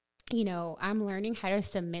 I'm learning how to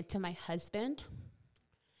submit to my husband.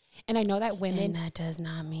 And I know that women... And that does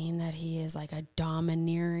not mean that he is like a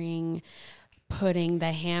domineering, putting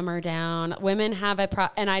the hammer down. Women have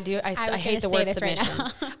and I hate the word submission.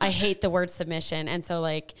 Right I hate the word submission. And so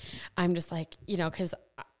I'm just because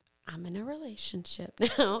I'm in a relationship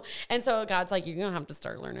now. And so God's like, you're going to have to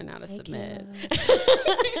start learning how to submit.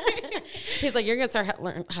 He's like, you're going to start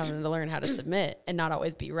having to learn how to submit and not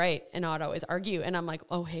always be right and not always argue. And I'm like,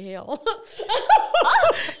 oh, hell.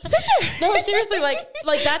 Sister. No, seriously,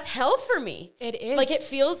 like that's hell for me. It is. Like, it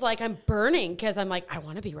feels like I'm burning because I'm like, I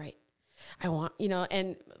want to be right. I want,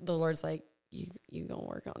 and the Lord's like, you gonna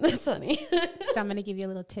work on this, honey. So I'm going to give you a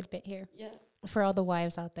little tidbit here. Yeah. For all the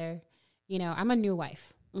wives out there, I'm a new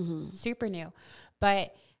wife. Super new.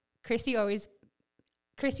 But Chrissy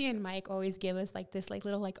and Mike always give us this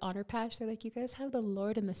little honor patch. They're like, you guys have the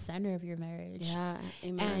Lord in the center of your marriage. Yeah.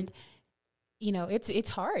 Amen. And it's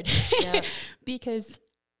hard because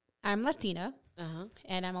I'm Latina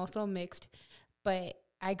and I'm also mixed, but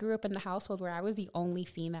I grew up in the household where I was the only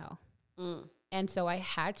female. And so I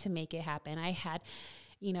had to make it happen. I had,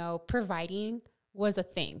 providing was a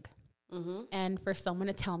thing. And for someone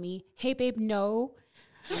to tell me, hey babe, no,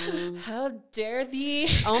 how dare thee?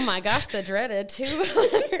 Oh my gosh, the dreaded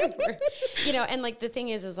 200 and the thing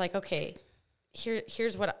is okay,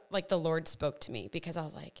 here's what the Lord spoke to me, because I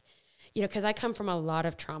was like, because I come from a lot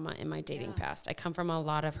of trauma in my dating past. I come from a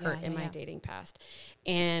lot of hurt in my dating past.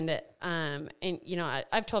 And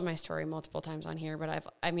I've told my story multiple times on here, but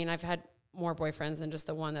I've had more boyfriends than just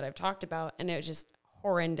the one that I've talked about. And it was just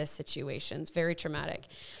horrendous situations, very traumatic.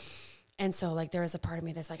 And so there was a part of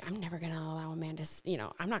me that's like, I'm never going to allow a man to,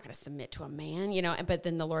 I'm not going to submit to a man, but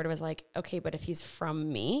then the Lord was like, okay, but if he's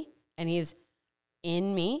from me and he's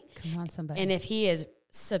in me, come on, somebody. And if he is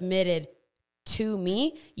submitted to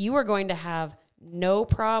me, you are going to have no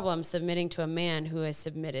problem submitting to a man who is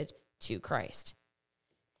submitted to Christ.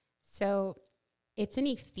 So it's in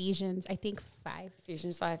Ephesians, I think 5.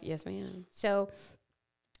 Ephesians 5. Yes, ma'am. So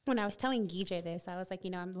when I was telling Gija this, I was like,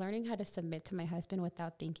 I'm learning how to submit to my husband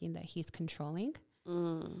without thinking that he's controlling.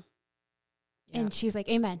 Yeah. And she's like,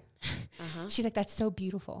 amen. She's like, that's so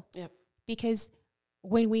beautiful. Yep. Because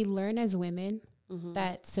when we learn as women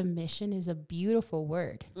that submission is a beautiful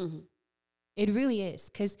word, it really is,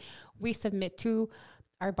 because we submit to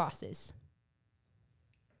our bosses.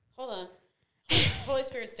 Hold on. Holy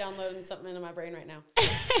Spirit's downloading something into my brain right now.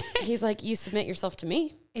 He's like, you submit yourself to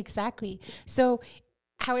me. Exactly. So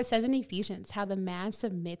how it says in Ephesians, how the man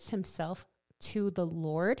submits himself to the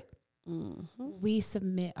Lord, we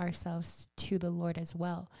submit ourselves to the Lord as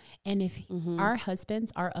well. And if our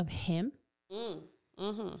husbands are of him,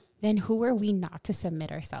 then who are we not to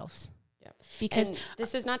submit ourselves? Yeah. Because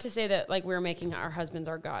this is not to say that we're making our husbands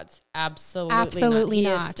our gods. Absolutely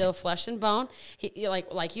not. He is still flesh and bone. He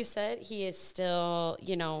like you said, he is still,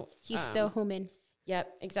 he's still human.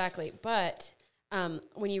 Yep, exactly. But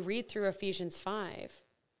when you read through Ephesians 5,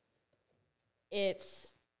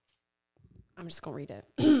 I'm just going to read it.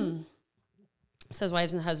 It says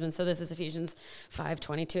wives and husbands. So this is Ephesians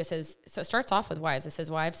 5:22. It says, so it starts off with wives. It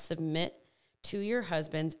says, wives, submit to your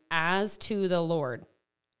husbands as to the Lord.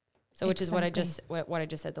 So which is what I just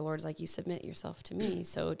said. The Lord's like, you submit yourself to me,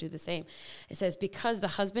 so do the same. It says, because the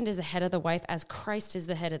husband is the head of the wife as Christ is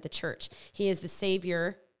the head of the church. He is the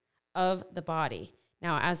savior of the body.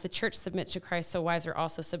 Now, as the church submits to Christ, so wives are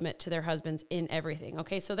also submit to their husbands in everything.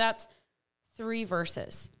 Okay, so that's 3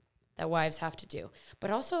 verses that wives have to do.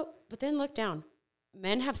 But then look down.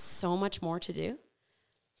 Men have so much more to do.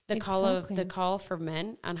 The call for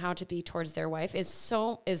men on how to be towards their wife is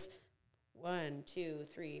 1, 2,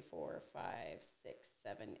 3, 4, 5, 6,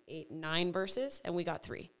 7, 8, 9 verses, and we got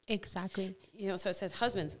 3. Exactly. So it says,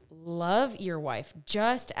 husbands, love your wife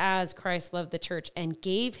just as Christ loved the church and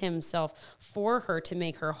gave himself for her to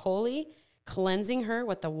make her holy, cleansing her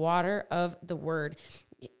with the water of the word.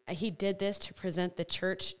 He did this to present the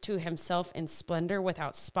church to himself in splendor,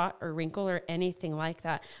 without spot or wrinkle or anything like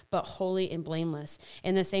that, but holy and blameless.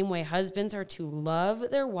 In the same way, husbands are to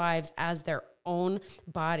love their wives as their own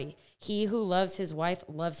body. He who loves his wife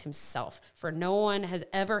loves himself, for no one has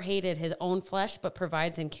ever hated his own flesh, but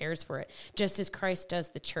provides and cares for it, just as Christ does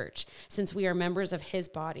the church, since we are members of his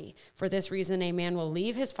body. For this reason, a man will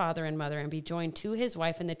leave his father and mother and be joined to his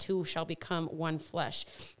wife, and the two shall become one flesh.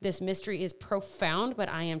 This mystery is profound, but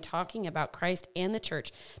I am talking about Christ and the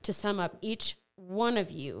church. To sum up, each one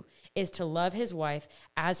of you is to love his wife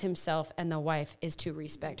as himself, and the wife is to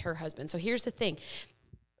respect her husband. So here's the thing.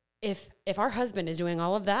 If our husband is doing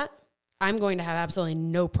all of that, I'm going to have absolutely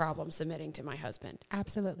no problem submitting to my husband.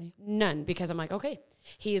 Absolutely. None, because I'm like, okay,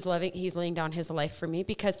 he's laying down his life for me,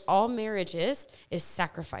 because all marriage is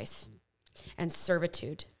sacrifice and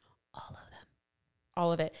servitude.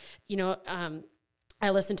 All of it. I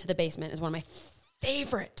listen to The Basement, is one of my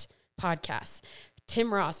favorite podcasts.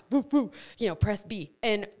 Tim Ross, woo, woo, press B.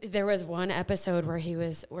 And there was one episode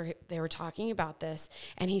where they were talking about this,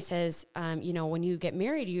 and he says, when you get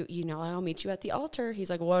married, I'll meet you at the altar. He's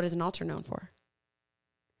like, well, what is an altar known for?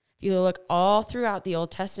 If you look all throughout the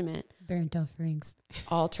Old Testament, burnt offerings.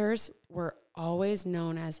 Altars were always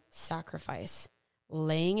known as sacrifice,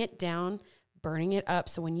 laying it down, burning it up.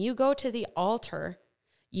 So when you go to the altar,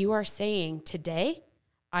 you are saying, today,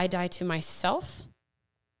 I die to myself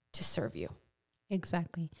to serve you.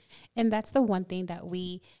 Exactly. And that's the one thing that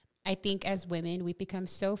I think as women, we become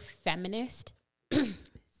so feminist.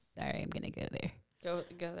 Sorry, I'm going to go there.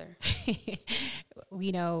 Go there.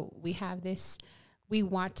 We have this, we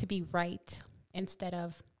want to be right instead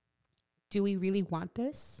of, do we really want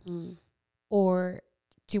this? Or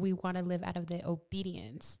do we want to live out of the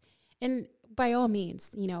obedience? And by all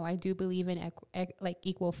means, I do believe in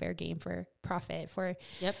equal fair game for profit, for,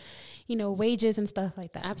 wages and stuff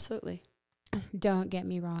like that. Absolutely. Don't get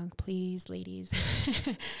me wrong, please, ladies.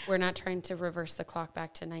 We're not trying to reverse the clock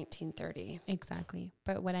back to 1930. Exactly.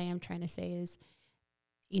 But what I am trying to say is,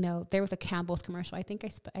 there was a Campbell's commercial. I think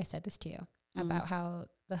I said this to you about how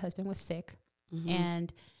the husband was sick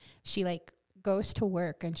and she goes to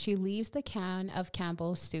work and she leaves the can of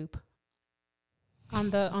Campbell's soup on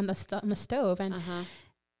the stove. And, a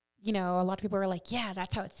lot of people are like, yeah,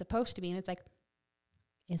 that's how it's supposed to be. And it's like,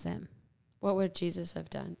 isn't. What would Jesus have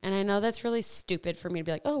done? And I know that's really stupid for me to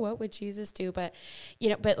be like, oh, what would Jesus do? But,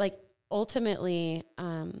 ultimately,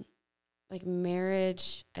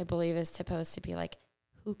 marriage, I believe, is supposed to be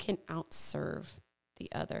who can outserve the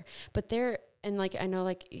other. But I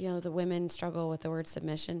know, the women struggle with the word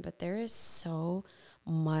submission, but there is so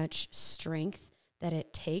much strength that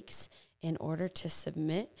it takes in order to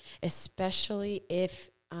submit, especially if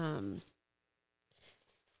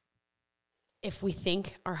we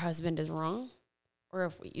think our husband is wrong, or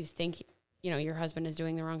if you think, your husband is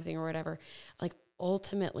doing the wrong thing or whatever,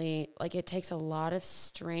 ultimately, it takes a lot of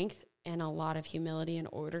strength and a lot of humility in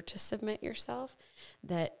order to submit yourself,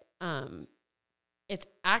 that it's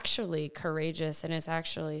actually courageous and it's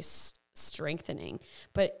actually strengthening.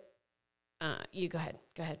 But you go ahead.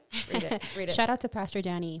 Read it. Shout out to Pastor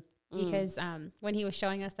Danny, because when he was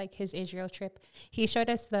showing us his Israel trip, he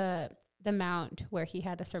showed us the mount where he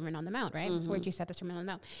had the Sermon on the Mount, right? Where Jesus had the Sermon on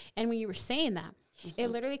the Mount. And when you were saying that, it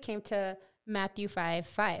literally came to Matthew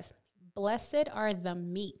 5:5. Blessed are the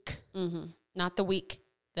meek. Not the weak,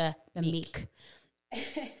 the meek.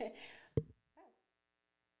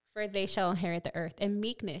 For they shall inherit the earth. And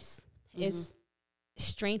meekness is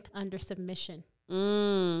strength under submission.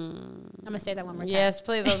 I'm going to say that one more time. Yes,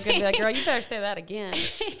 please. I was going to be like, girl, you better say that again.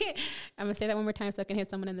 I'm going to say that one more time so I can hit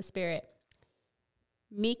someone in the spirit.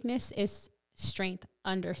 Meekness is strength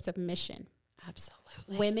under submission.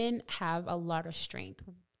 Absolutely. Women have a lot of strength.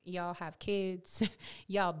 Y'all have kids.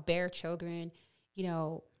 Y'all bear children.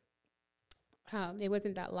 It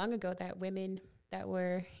wasn't that long ago that women that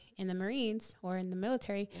were in the Marines or in the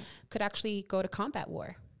military could actually go to combat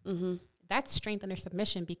war. That's strength under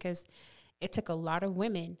submission, because it took a lot of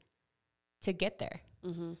women to get there,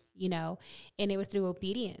 and it was through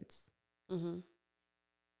obedience.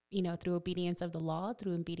 Through obedience of the law,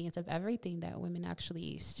 through obedience of everything, that women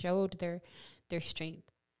actually showed their strength.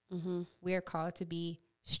 We are called to be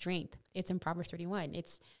strength. It's in Proverbs 31.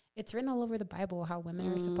 It's written all over the Bible how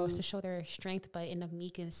women are supposed to show their strength, but in the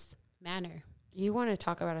meekest manner. You want to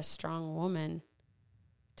talk about a strong woman.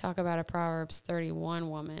 Talk about a Proverbs 31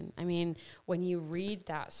 woman. I mean, when you read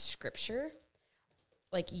that scripture,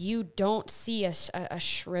 like you don't see a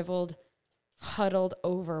shriveled, huddled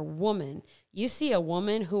over woman. You see a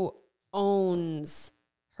woman who owns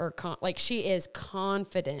her, like she is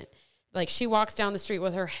confident. Like she walks down the street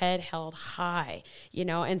with her head held high, you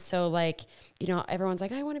know? And so like, you know, everyone's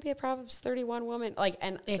like, I want to be a Proverbs 31 woman. Like,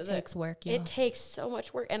 and it takes work. Yeah. It takes so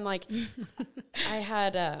much work. And like, I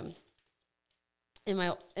had, in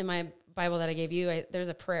my Bible that I gave you, there's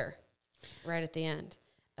a prayer right at the end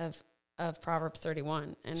of Proverbs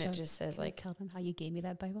 31. And it just says like, tell them how you gave me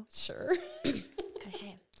that Bible. Sure.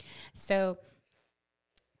 Okay. So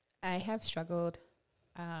I have struggled,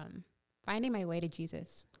 finding my way to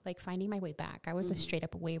Jesus, like finding my way back. I was a straight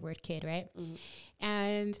up wayward kid, right?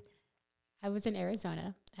 And I was in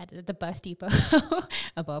Arizona at the bus depot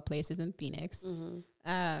of all places in Phoenix.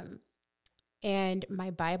 And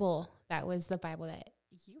my Bible, that was the Bible that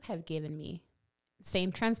you have given me,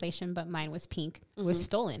 same translation, but mine was pink, was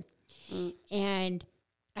stolen. And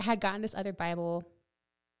I had gotten this other Bible,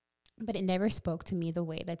 but it never spoke to me the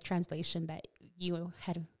way the translation that you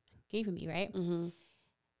had given me, right?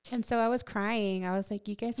 And so I was crying. I was like,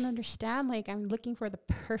 you guys don't understand. Like, I'm looking for the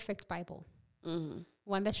perfect Bible.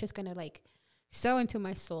 One that's just going to, like, sow into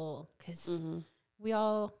my soul. Because we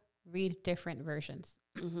all read different versions.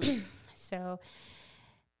 So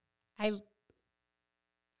I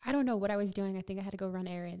don't know what I was doing. I think I had to go run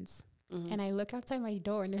errands. And I look outside my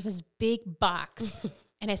door, and there's this big box.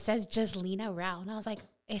 And it says Jesslina Rowe. And I was like,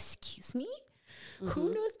 excuse me? Who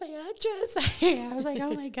knows my address? I was like,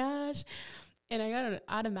 oh, my gosh. And I got it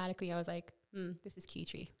automatically. I was like, this is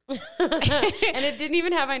Kitri. And it didn't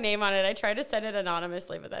even have my name on it. I tried to send it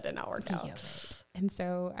anonymously, but that did not work out. Right. And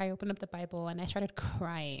so I opened up the Bible and I started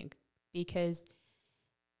crying because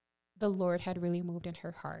the Lord had really moved in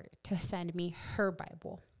her heart to send me her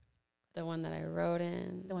Bible. The one that I wrote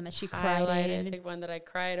in. The one that she cried in. The one that I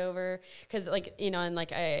cried over. Because, like, you know, and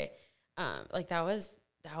like that was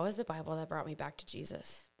the Bible that brought me back to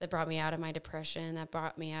Jesus, that brought me out of my depression, that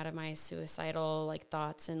brought me out of my suicidal like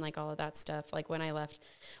thoughts and like all of that stuff. Like when I left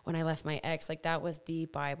my ex, like that was the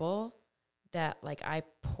Bible that like I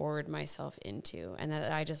poured myself into, and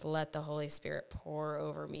that I just let the Holy Spirit pour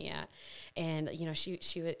over me at. And, you know,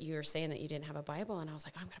 you were saying that you didn't have a Bible, and I was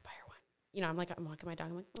like, I'm going to buy her one. You know, I'm walking my dog.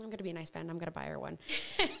 I'm like, I'm going to be a nice friend. I'm going to buy her one.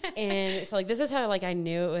 And so like, this is how like I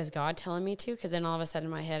knew it was God telling me to, because then all of a sudden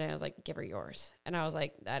in my head, I was like, give her yours. And I was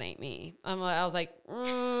like, that ain't me. I was like,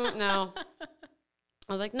 no.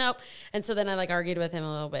 I was like, nope. And so then I like argued with him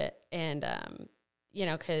a little bit. And, you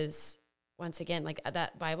know, because once again, like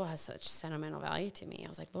that Bible has such sentimental value to me. I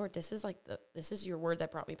was like, Lord, this is your word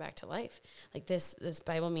that brought me back to life. Like this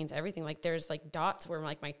Bible means everything. Like there's like dots where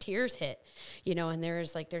like my tears hit, you know, and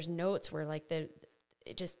there's notes where like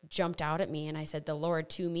it just jumped out at me. And I said, the Lord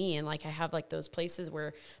to me. And like, I have like those places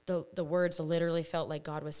where the words literally felt like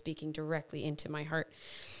God was speaking directly into my heart.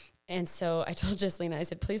 And so I told Jesslina, I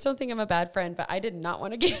said, please don't think I'm a bad friend, but I did not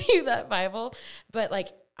want to give you that Bible. But like,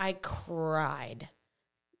 I cried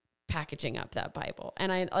packaging up that Bible.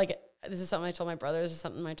 And I like, this is something I told my brother, this is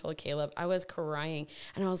something I told Caleb. I was crying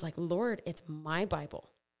and I was like, Lord, it's my Bible.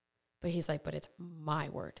 But he's like, but it's my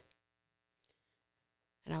word.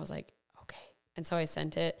 And I was like, okay. And so I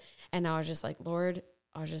sent it, and I was just like, Lord,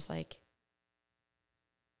 I was just like,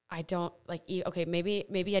 I don't like, okay, maybe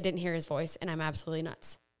I didn't hear his voice and I'm absolutely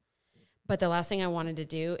nuts. But the last thing I wanted to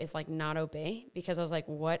do is like not obey, because I was like,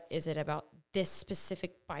 what is it about this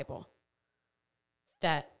specific Bible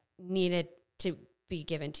that needed to be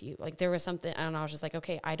given to you? Like there was something, and I was just like,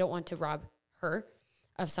 okay, I don't want to rob her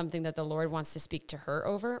of something that the Lord wants to speak to her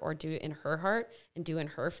over or do in her heart and do in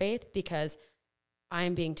her faith, because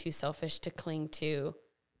I'm being too selfish to cling to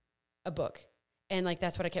a book. And like,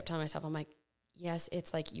 that's what I kept telling myself. I'm like, yes,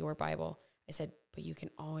 it's like your Bible. I said, but you can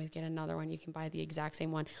always get another one. You can buy the exact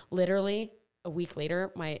same one. Literally a week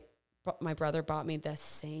later, my brother bought me the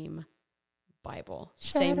same Bible,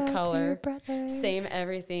 same color, same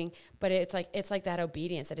everything. But it's like that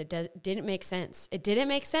obedience that didn't make sense. It didn't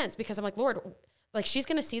make sense because I'm like, Lord, like she's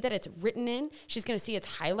going to see that it's written in, she's going to see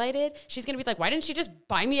it's highlighted. She's going to be like, why didn't she just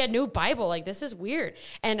buy me a new Bible? Like, this is weird.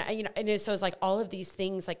 And you know, so it's like all of these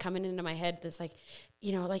things like coming into my head. That's like,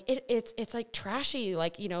 you know, like it's like trashy.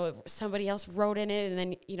 Like, you know, if somebody else wrote in it, and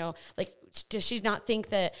then, you know, like, does she not think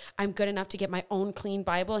that I'm good enough to get my own clean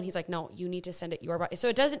Bible? And he's like, no, you need to send it your Bible. So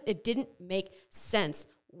it didn't make sense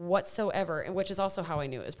whatsoever. And which is also how I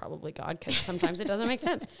knew it was probably God, because sometimes it doesn't make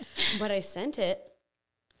sense. But I sent it.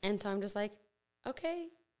 And so I'm just like, okay,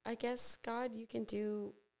 I guess, God, you can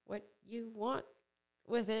do what you want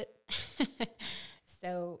with it.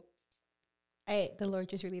 So the Lord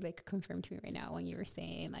just really like confirmed to me right now when you were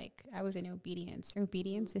saying like I was in obedience.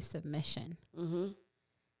 Obedience is submission. Mm-hmm.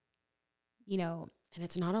 You know, and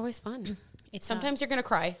it's not always fun. It's sometimes you're gonna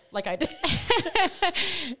cry, like I did.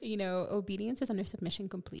 You know, obedience is under submission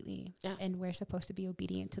completely. Yeah, and we're supposed to be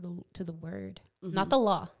obedient to the word, not the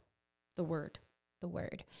law. The word. The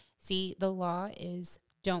word. See, the law is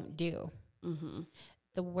don't do. Mm-hmm.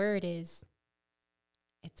 The word is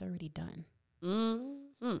it's already done.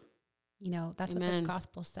 Mm-hmm. You know, that's Amen. What the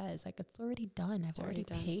gospel says. Like, it's already done. I've already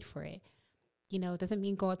paid for it. You know, it doesn't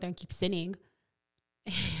mean go out there and keep sinning.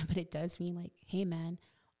 But it does mean like, hey, man,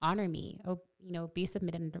 honor me. Oh, you know, be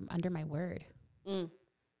submitted under my word.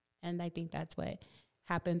 And I think that's what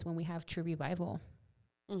happens when we have true revival.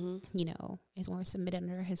 You know, is when we're submitted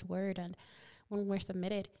under his word. And when we're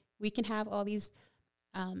submitted, we can have all these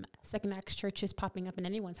second Acts churches popping up in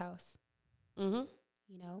anyone's house.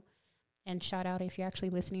 You know, and shout out if you're actually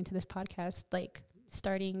listening to this podcast, like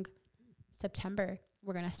starting September,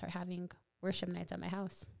 we're going to start having worship nights at my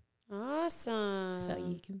house. Awesome. So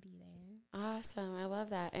you can be there. Awesome. I love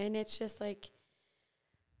that. And it's just like,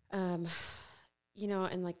 you know,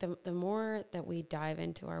 and like the more that we dive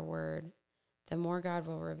into our word, the more God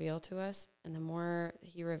will reveal to us. And the more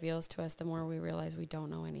he reveals to us, the more we realize we don't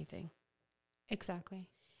know anything. Exactly.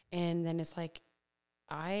 And then it's like,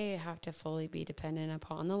 I have to fully be dependent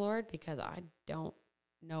upon the Lord because I don't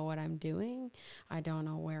know what I'm doing. I don't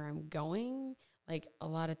know where I'm going. Like a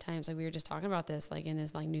lot of times, like we were just talking about this, like in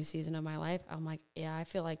this like new season of my life, I'm like, yeah, I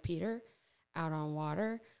feel like Peter out on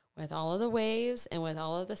water with all of the waves and with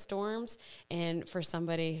all of the storms. And for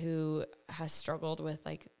somebody who has struggled with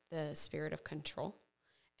like the spirit of control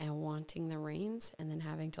and wanting the reins and then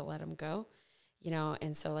having to let them go, you know.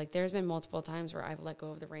 And so like there's been multiple times where I've let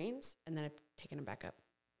go of the reins and then I've taken them back up.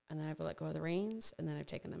 And then I've let go of the reins, and then I've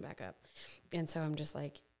taken them back up. And so I'm just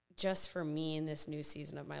like, just for me in this new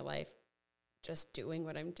season of my life, just doing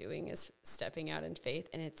what I'm doing is stepping out in faith,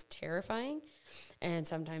 and it's terrifying. And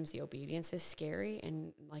sometimes the obedience is scary,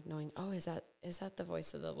 and like knowing, oh, is that the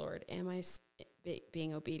voice of the Lord? Am I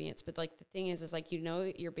being obedient? But like the thing is like, you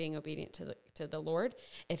know, you're being obedient to the Lord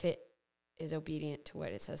if it is obedient to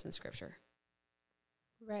what it says in Scripture.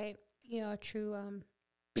 Right. You know, a true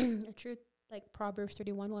like Proverbs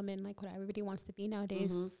 31 woman, like what everybody wants to be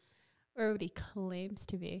nowadays, or everybody claims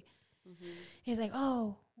to be. He's like,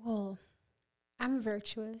 oh, well, I'm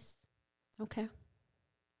virtuous. Okay.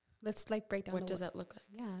 Let's like break down. What does that look like?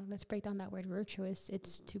 Yeah. Let's break down that word virtuous.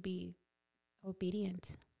 It's to be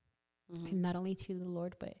obedient, and not only to the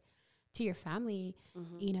Lord, but to your family.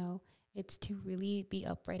 You know, it's to really be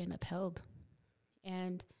upright and upheld.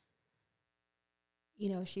 And, you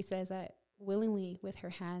know, she says that willingly with her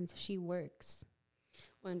hands she works.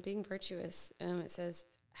 When being virtuous, it says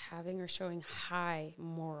having or showing high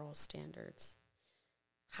moral standards.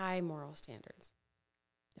 High moral standards.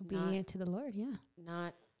 Obedient to the Lord, yeah.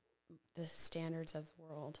 Not the standards of the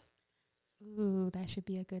world. Ooh, that should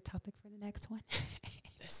be a good topic for the next one.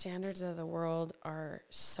 The standards of the world are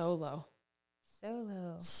so low.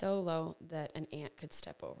 So low that an ant could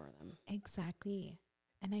step over them. Exactly.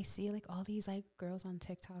 And I see like all these like girls on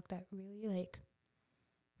TikTok that really like,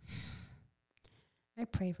 I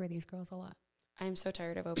pray for these girls a lot. I'm so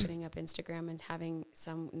tired of opening up Instagram and having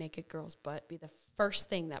some naked girl's butt be the first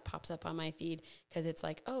thing that pops up on my feed. Cause it's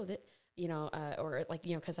like, oh, that, you know, or like,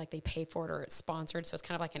 you know, cause like they pay for it or it's sponsored. So it's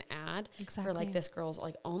kind of like an ad for like this girl's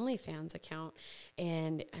like OnlyFans account.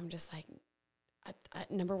 And I'm just like,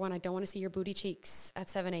 number one, I don't want to see your booty cheeks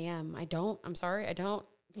at 7 a.m. I'm sorry. I don't.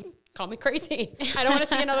 Call me crazy. I don't want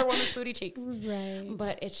to see another woman's booty cheeks. Right.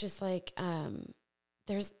 But it's just like,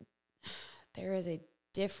 there is a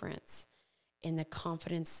difference in the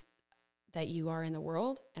confidence that you are in the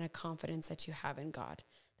world and a confidence that you have in God.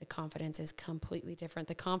 The confidence is completely different.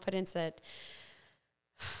 The confidence that,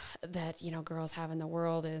 you know, girls have in the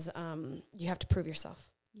world is, you have to prove yourself.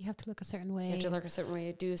 You have to look a certain way. You have to look a certain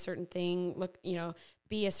way, do a certain thing, look, you know,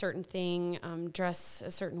 be a certain thing, dress a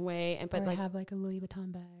certain way. And but or like have like a Louis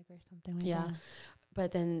Vuitton bag or something like that. Yeah.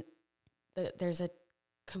 But then there's a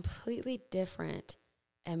completely different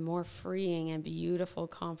and more freeing and beautiful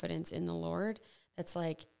confidence in the Lord that's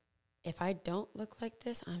like, if I don't look like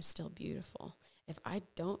this, I'm still beautiful. If I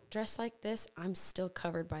don't dress like this, I'm still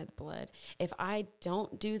covered by the blood. If I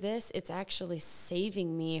don't do this, it's actually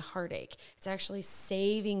saving me heartache. It's actually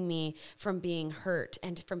saving me from being hurt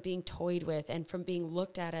and from being toyed with and from being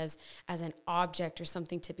looked at as an object or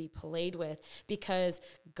something to be played with, because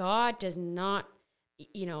God does not,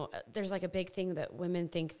 you know, there's like a big thing that women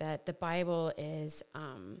think that the Bible is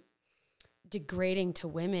degrading to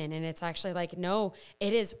women. And it's actually like, no,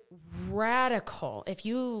 it is radical. If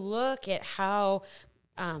you look at how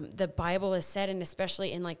the Bible is said, and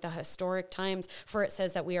especially in like the historic times, for it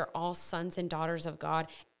says that we are all sons and daughters of God,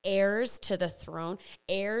 heirs to the throne,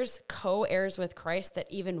 heirs, co-heirs with Christ, that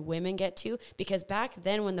even women get to. Because back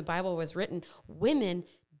then when the Bible was written, women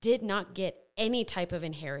did not get any type of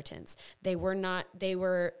inheritance. They were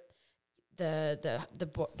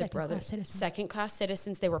the brothers, second-class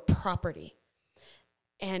citizens. They were property.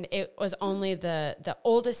 And it was only the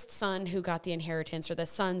oldest son who got the inheritance, or the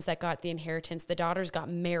sons that got the inheritance. The daughters got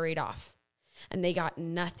married off and they got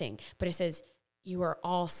nothing. But it says, you are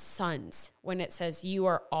all sons. When it says you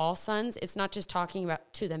are all sons, it's not just talking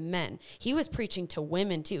about to the men. He was preaching to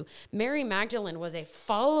women too. Mary Magdalene was a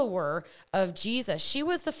follower of Jesus. She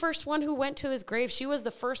was the first one who went to his grave. She was the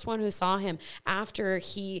first one who saw him after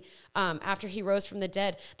he rose from the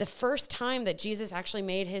dead. The first time that Jesus actually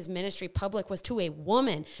made his ministry public was to a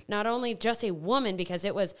woman, not only just a woman, because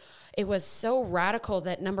it was so radical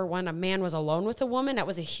that, number one, a man was alone with a woman. That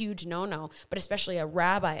was a huge no-no, but especially a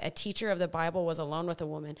rabbi, a teacher of the Bible, was alone with a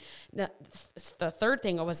woman. The third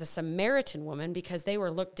thing was a Samaritan woman, because they were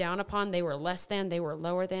looked down upon. They were less than, they were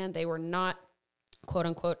lower than, they were not quote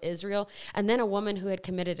unquote Israel. And then a woman who had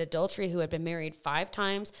committed adultery, who had been married 5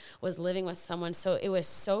 times, was living with someone. So it was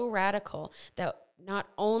so radical that not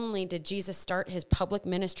only did Jesus start his public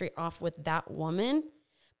ministry off with that woman,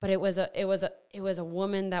 but it was a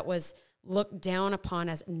woman that was looked down upon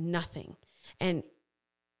as nothing. And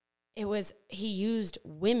he used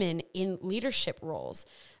women in leadership roles.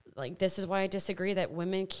 Like, this is why I disagree that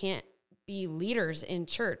women can't be leaders in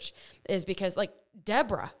church, is because like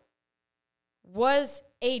Deborah was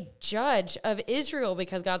a judge of Israel,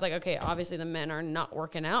 because God's like, okay, obviously the men are not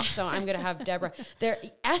working out, so I'm going to have Deborah. There,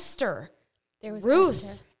 Esther, there was Ruth,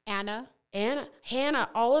 Esther, Anna, Hannah,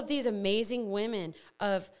 all of these amazing women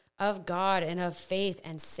of God and of faith,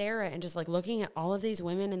 and Sarah, and just like looking at all of these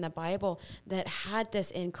women in the Bible that had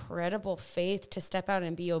this incredible faith to step out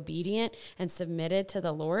and be obedient and submitted to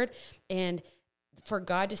the Lord. And for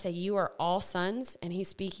God to say, you are all sons, and he's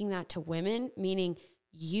speaking that to women, meaning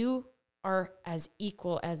you are as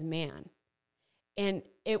equal as man. And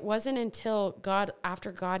it wasn't until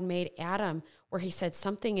after God made Adam, where he said,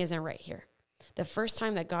 something isn't right here. The first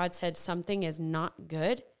time that God said something is not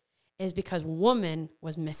good is because woman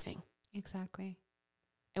was missing. Exactly.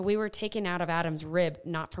 And we were taken out of Adam's rib,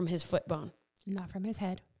 not from his foot bone. Not from his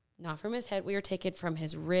head. Not from his head. We were taken from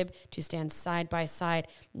his rib to stand side by side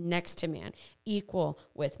next to man, equal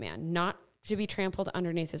with man, not to be trampled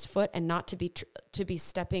underneath his foot, and not to be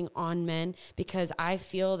stepping on men, because I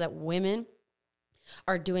feel that women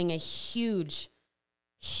are doing a huge,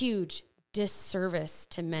 huge disservice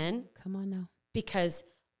to men. Come on now. Because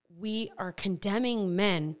we are condemning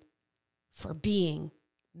men for being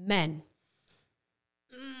men.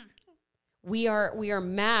 We are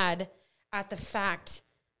mad at the fact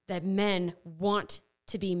that men want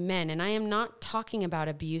to be men. And I am not talking about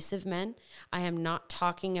abusive men. I am not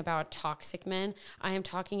talking about toxic men. I am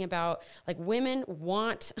talking about, like, women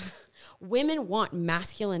want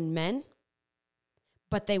masculine men,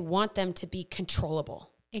 but they want them to be controllable.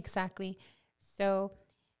 Exactly. So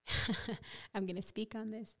I'm going to speak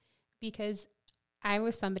on this because I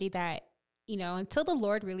was somebody that, until the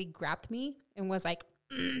Lord really grabbed me and was like,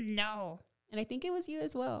 no. And I think it was you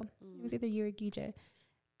as well. It was either you or Gija.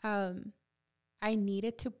 I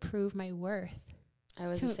needed to prove my worth. I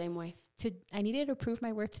was the same way. I needed to prove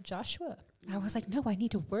my worth to Joshua. I was like, no, I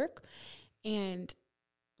need to work. And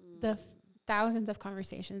the thousands of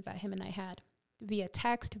conversations that him and I had via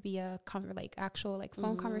text, via actual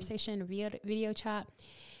phone conversation, via video chat,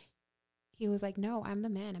 he was like, no, I'm the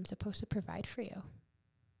man. I'm supposed to provide for you.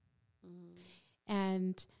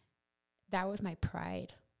 And that was my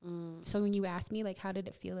pride. So when you asked me, how did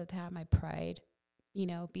it feel to have my pride,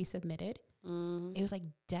 be submitted? It was like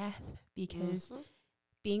death, because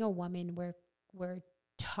being a woman, we're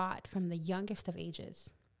taught from the youngest of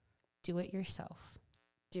ages, do it yourself.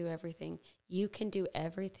 Do everything. You can do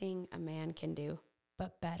everything a man can do.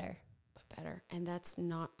 But better. And that's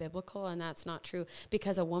not biblical, and that's not true,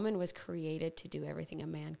 because a woman was created to do everything a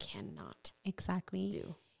man cannot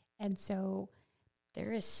do. And so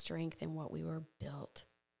there is strength in what we were built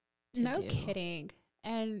to do. No kidding.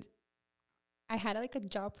 And I had a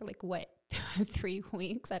job for 3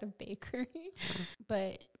 weeks at a bakery,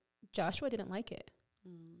 but Joshua didn't like it.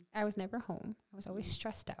 I was never home. I was always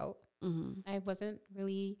stressed out. I wasn't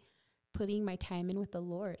really putting my time in with the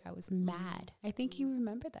Lord. I was mad. I think you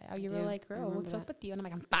remember that. You were like, girl, what's up with you? And I'm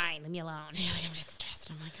like, I'm fine. Leave me alone. I'm just stressed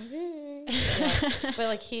I'm like, okay. But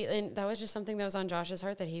like and that was just something that was on Josh's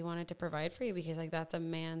heart that he wanted to provide for you, because like that's a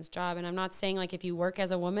man's job. And I'm not saying like if you work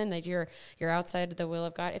as a woman that you're outside of the will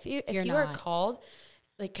of God. If you are called,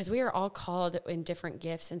 like, because we are all called in different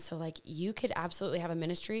gifts. And so like you could absolutely have a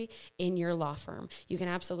ministry in your law firm. You can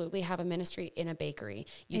absolutely have a ministry in a bakery.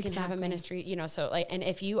 You can have a ministry, you know, so like, and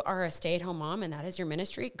if you are a stay-at-home mom and that is your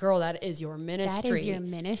ministry, girl, that is your ministry. That is your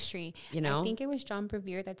ministry. You know, I think it was John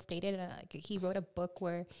Bevere that stated, he wrote a book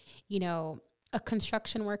where, you know, a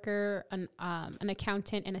construction worker, an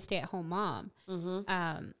accountant, and a stay-at-home mom,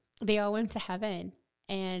 they all went to heaven,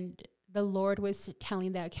 and the Lord was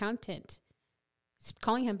telling the accountant,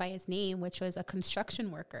 calling him by his name, which was a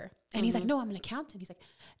construction worker. And he's like, no, I'm an accountant. He's like,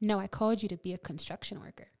 no, I called you to be a construction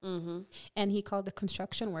worker. And he called the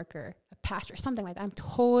construction worker a pastor, something like that. I'm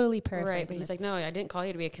totally paraphrasing. Right, but he's like, no, I didn't call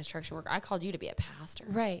you to be a construction worker. I called you to be a pastor.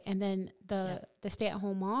 Right. And then the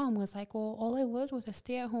stay-at-home mom was like, well, all I was a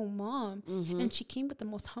stay-at-home mom. And she came with the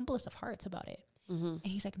most humblest of hearts about it. And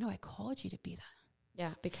he's like, no, I called you to be that.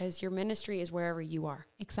 Yeah, because your ministry is wherever you are.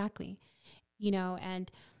 Exactly. You know, and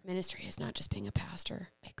ministry is not just being a pastor.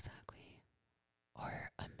 Exactly.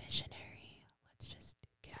 Or a missionary. Let's just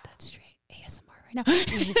get that straight. ASMR right now.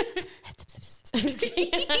 I'm just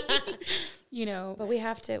kidding. You know, but we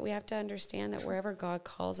have to understand that wherever God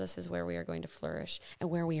calls us is where we are going to flourish and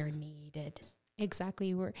where we are needed.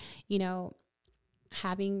 Exactly. We're, you know,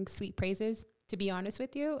 having sweet praises, to be honest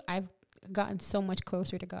with you, I've gotten so much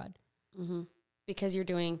closer to God. Because you're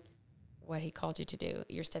doing what he called you to do.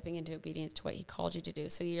 You're stepping into obedience to what he called you to do.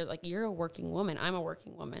 So you're a working woman. I'm a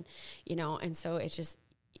working woman, you know? And so it's just,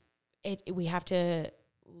 we have to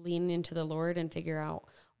lean into the Lord and figure out,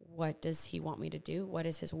 what does he want me to do? What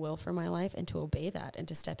is his will for my life? And to obey that and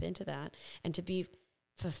to step into that and to be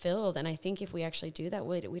fulfilled. And I think if we actually do that,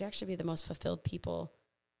 we'd actually be the most fulfilled people.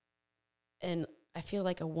 And I feel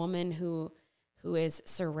like a woman who is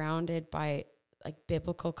surrounded by like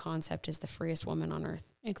biblical concept is the freest woman on earth.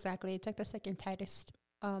 Exactly. It's like the second tightest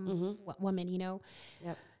woman, you know.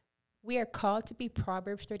 Yep. We are called to be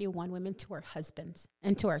Proverbs 31 women to our husbands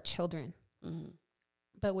and to our children.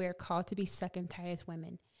 But we are called to be second tightest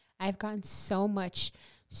women. I've gotten so much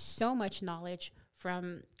knowledge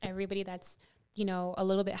from everybody that's, you know, a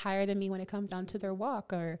little bit higher than me when it comes down to their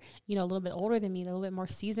walk, or, you know, a little bit older than me, a little bit more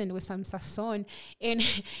seasoned with some sazon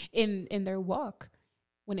in their walk.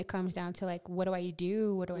 When it comes down to like, what do I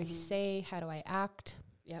do? What do I say? How do I act?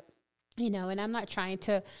 Yep. You know, and I'm not trying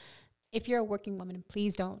to, if you're a working woman,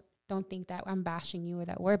 please don't think that I'm bashing you or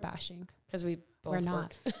that we're bashing. Because we both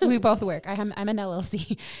work. We both work. I'm an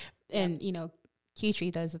LLC and, you know,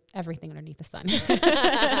 Kitri does everything underneath the sun.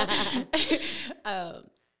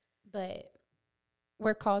 But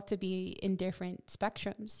we're called to be in different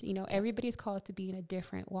spectrums. You know, everybody's called to be in a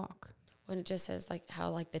different walk. When it just says like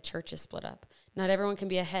how like the church is split up. Not everyone can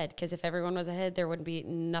be a head, because if everyone was a head, there wouldn't be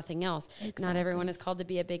nothing else. Exactly. Not everyone is called to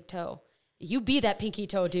be a big toe. You be that pinky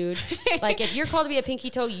toe, dude. Like if you're called to be a pinky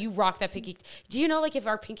toe, you rock that pinky. Do you know like if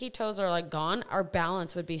our pinky toes are like gone, our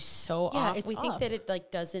balance would be so off. We think that it like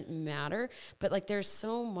doesn't matter, but like there's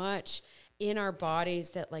so much in our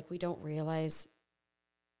bodies that like we don't realize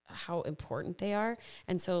how important they are.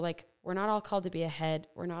 And so like we're not all called to be a head.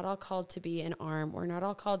 We're not all called to be an arm. We're not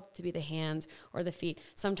all called to be the hands or the feet.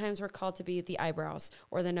 Sometimes we're called to be the eyebrows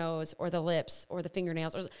or the nose or the lips or the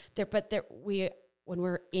fingernails. When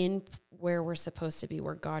we're in where we're supposed to be,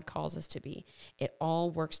 where God calls us to be, it all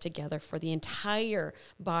works together for the entire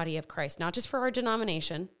body of Christ, not just for our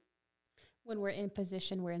denomination. When we're in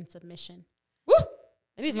position, we're in submission. Woo!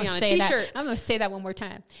 It needs to be on a t-shirt. I'm going to say that one more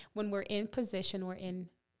time. When we're in position, we're in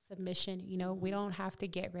submission. You know, we don't have to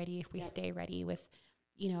get ready if we stay ready with,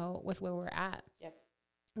 you know, with where we're at. Yep.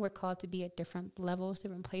 We're called to be at different levels,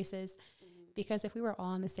 different places, because if we were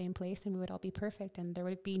all in the same place, then we would all be perfect and there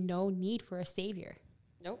would be no need for a savior.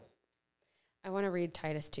 Nope. I want to read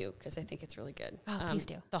Titus 2 because I think it's really good. Oh, please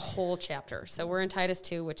do. The whole chapter. So we're in Titus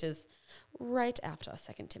 2, which is right after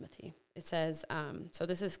 2 Timothy. It says, so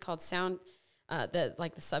this is called sound.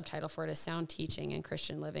 The subtitle for it is sound teaching and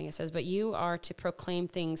Christian living. It says, but you are to proclaim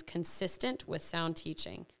things consistent with sound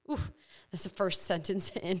teaching. Oof, that's the first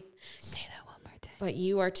sentence in. Say that one more time. But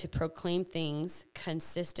you are to proclaim things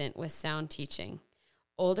consistent with sound teaching.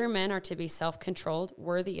 Older men are to be self-controlled,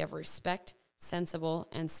 worthy of respect, sensible,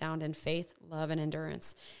 and sound in faith, love, and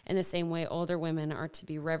endurance. In the same way, older women are to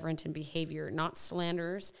be reverent in behavior, not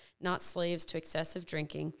slanderers, not slaves to excessive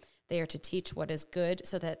drinking. They are to teach what is good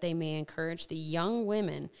so that they may encourage the young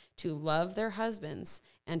women to love their husbands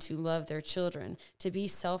and to love their children, to be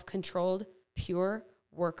self-controlled, pure,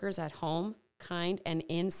 workers at home, kind and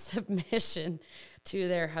in submission to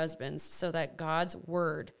their husbands, so that God's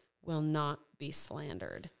word will not be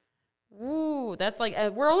slandered. Ooh, that's like,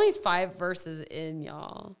 we're only 5 verses in,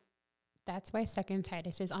 y'all. That's why 2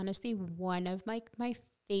 Titus is honestly one of my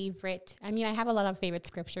favorite. I mean, I have a lot of favorite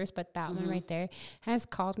scriptures, but that one right there has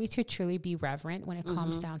called me to truly be reverent when it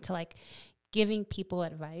comes down to like giving people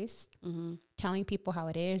advice, telling people how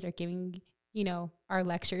it is, or giving, our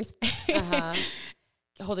lectures.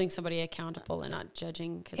 Holding somebody accountable and not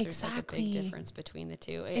judging, because there's like a big difference between the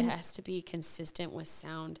two. It has to be consistent with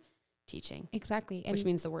sound teaching. Exactly. Which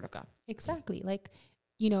means the word of God. Exactly. Like,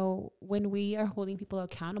 when we are holding people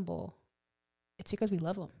accountable, it's because we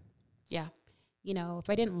love them. Yeah. If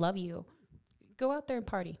I didn't love you, go out there and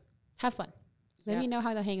party. Have fun. Let me know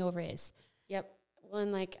how the hangover is. Yep. Well,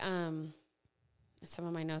 and like, some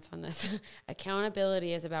of my notes on this,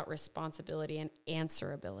 accountability is about responsibility and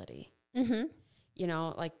answerability. The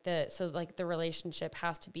relationship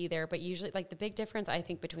has to be there, but usually like the big difference I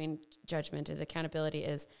think between judgment is accountability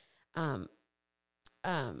is,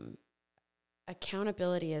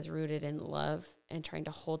 accountability is rooted in love and trying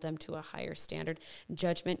to hold them to a higher standard.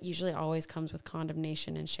 Judgment usually always comes with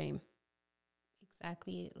condemnation and shame.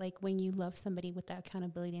 Exactly. Like when you love somebody with that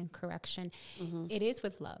accountability and correction, it is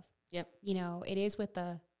with love. Yep. It is with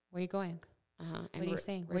where are you going? What are you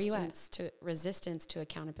saying? Where are you at? Resistance to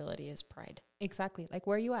accountability is pride. Exactly. Like,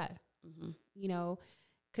 where are you at?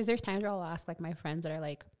 Because there's times where I'll ask like my friends that are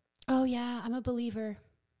like, oh yeah, I'm a believer.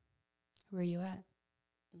 Where are you at?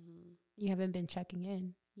 You haven't been checking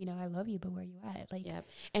in. I love you, but where are you at? Like, yep.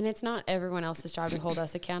 And it's not everyone else's job to hold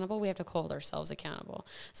us accountable. We have to hold ourselves accountable.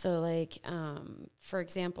 So like, for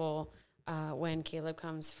example, when Caleb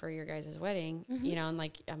comes for your guys' wedding, and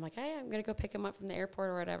like, I'm like, hey, I'm going to go pick him up from the airport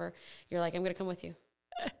or whatever. You're like, I'm going to come with you.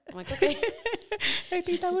 I'm like, okay. I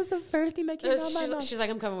think that was the first thing that came out of my mouth. She's like,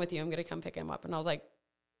 I'm coming with you. I'm going to come pick him up. And I was like,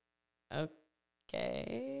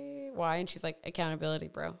 okay, why? And she's like, accountability,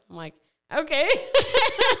 bro. I'm like, okay.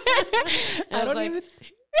 I don't even.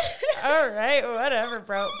 All right, whatever,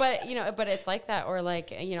 bro. But but it's like that, or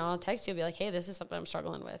like, I'll text you and be like, hey, this is something I'm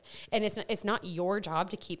struggling with, and it's not your job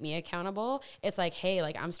to keep me accountable. It's like, hey,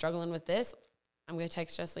 like I'm struggling with this. I'm gonna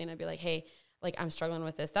text Jesslina and be like, hey, like I'm struggling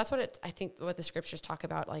with this. That's what I think what the scriptures talk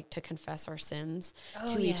about, like to confess our sins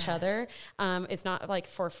to each other. It's not like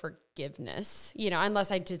for forgiveness,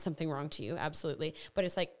 unless I did something wrong to you. Absolutely. But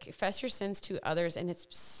it's like confess your sins to others. And it's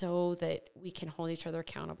so that we can hold each other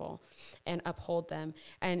accountable and uphold them.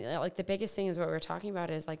 And like the biggest thing is what we're talking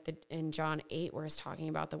about is like in John 8, where it's talking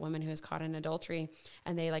about the woman who was caught in adultery,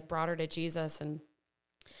 and they like brought her to Jesus and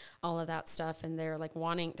all of that stuff. And they're like,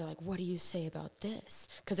 what do you say about this?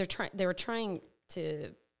 Because they were trying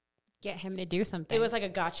to get him to do something. It was like a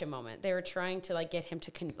gotcha moment. They were trying to like get him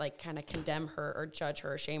to kind of condemn her or judge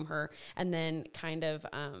her or shame her. And then kind of,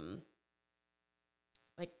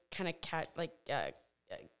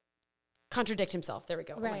 contradict himself. There we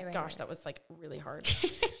go. Right, gosh, that was like really hard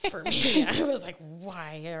for me. I was like,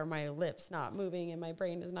 why are my lips not moving and my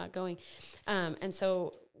brain is not going? And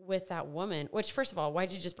so with that woman, which first of all, why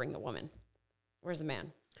did you just bring the woman? Where's the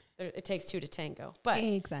man? It takes 2 to tango. But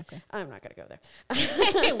exactly. I'm not going to go there.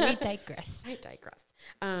 We digress. I digress.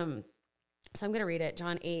 So I'm going to read it.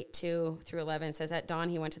 John 8, 2 through 11. It says, at dawn,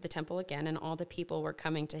 he went to the temple again, and all the people were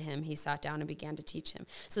coming to him. He sat down and began to teach him.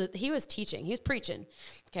 So he was teaching. He was preaching.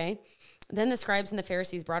 Okay. Then the scribes and the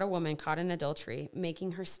Pharisees brought a woman caught in adultery,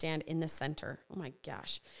 making her stand in the center. Oh my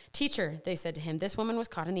gosh. Teacher, they said to him, this woman was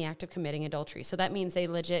caught in the act of committing adultery. So that means they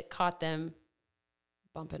legit caught them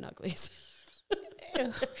bumping uglies.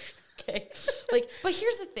 Okay. Like, but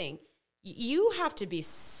here's the thing. You have to be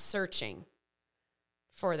searching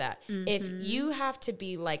for that. If you have to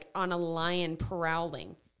be like on a lion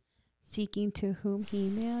prowling, seeking to whom he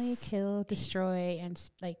may kill, destroy, and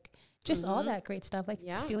like just all that great stuff, like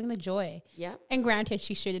stealing the joy. Yeah. And granted,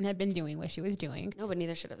 she shouldn't have been doing what she was doing. No, but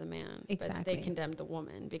neither should have the man. Exactly. But they condemned the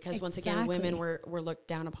woman because once again, women were looked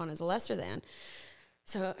down upon as lesser than.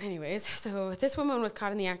 So anyways, this woman was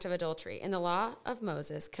caught in the act of adultery, and the law of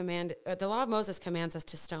Moses commands us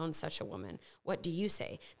to stone such a woman. What do you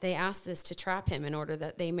say? They asked this to trap him in order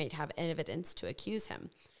that they might have evidence to accuse him.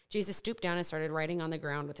 Jesus stooped down and started writing on the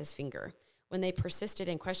ground with his finger. When they persisted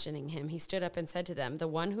in questioning him, he stood up and said to them, the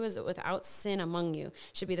one who is without sin among you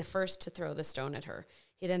should be the first to throw the stone at her.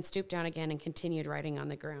 He then stooped down again and continued writing on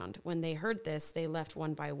the ground. When they heard this, they left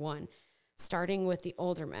one by one, starting with the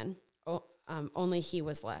older men. Only he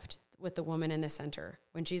was left, with the woman in the center.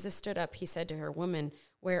 When Jesus stood up, he said to her, woman,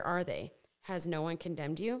 where are they? Has no one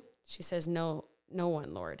condemned you? She says, no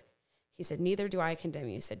one, Lord. He said, neither do I condemn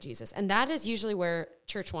you, said Jesus. And that is usually where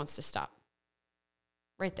church wants to stop.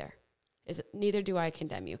 Right there. neither do I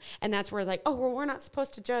condemn you. And that's where like, oh, well, we're not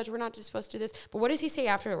supposed to judge. We're not just supposed to do this. But what does he say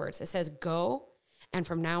afterwards? It says, go, and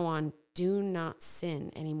from now on, do not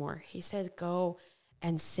sin anymore. He says, go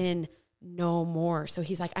and sin no more. So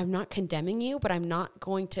he's like, I'm not condemning you, but I'm not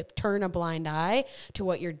going to turn a blind eye to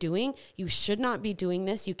what you're doing. You should not be doing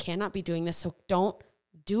this. You cannot be doing this. So don't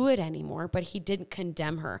do it anymore. But he didn't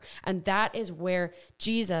condemn her. And that is where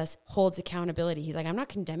Jesus holds accountability. He's like, I'm not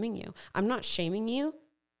condemning you. I'm not shaming you,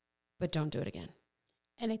 but don't do it again.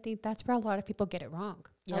 And I think that's where a lot of people get it wrong.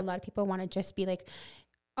 Yep. A lot of people want to just be like,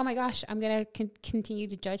 oh my gosh, I'm going to continue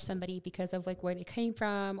to judge somebody because of like where they came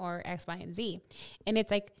from or X, Y, and Z. And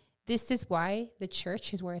it's like, this is why the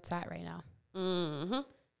church is where it's at right now. Mm-hmm.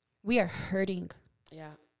 We are hurting.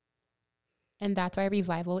 Yeah. And that's why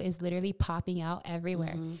revival is literally popping out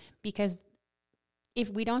everywhere. Mm-hmm. Because if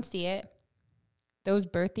we don't see it, those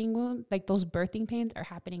birthing pains are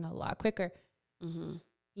happening a lot quicker. Mm-hmm.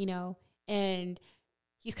 You know, and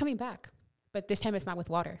he's coming back. But this time it's not with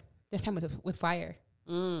water. This time with fire.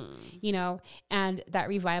 You know, and that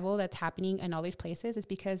revival that's happening in all these places is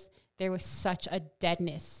because there was such a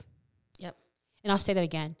deadness. Yep. And I'll say that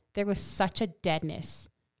again. There was such a deadness.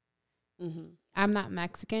 Mm-hmm. I'm not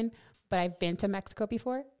Mexican, but I've been to Mexico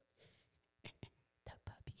before. The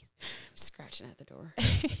puppies. Scratching at the door.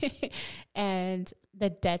 And the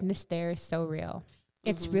deadness there is so real.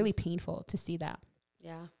 It's really painful to see that.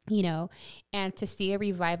 Yeah. You know, and to see a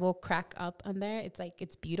revival crack up on there, it's like,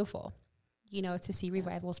 it's beautiful. You know, to see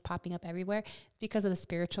revivals popping up everywhere because of the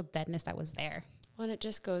spiritual deadness that was there. Well, and it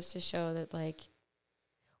just goes to show that, like,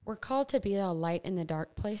 we're called to be a light in the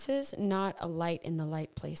dark places, not a light in the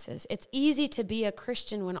light places. It's easy to be a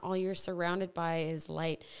Christian when all you're surrounded by is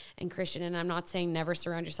light and Christian. And I'm not saying never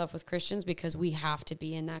surround yourself with Christians, because we have to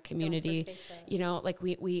be in that community. You know, like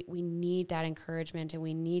we need that encouragement, and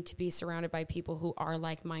we need to be surrounded by people who are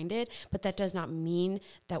like-minded. But that does not mean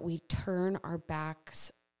that we turn our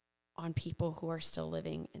backs on people who are still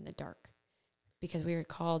living in the dark, because we are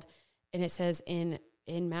called, and it says in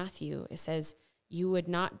Matthew, it says, you would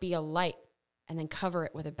not be a light and then cover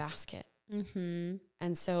it with a basket. Mm-hmm.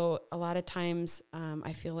 And so a lot of times,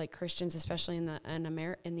 I feel like Christians, especially in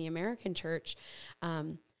the American church,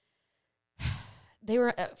 they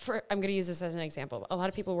were, I'm going to use this as an example. A lot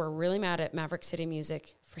of people were really mad at Maverick City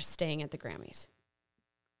Music for staying at the Grammys.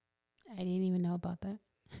 I didn't even know about that.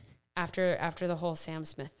 After the whole Sam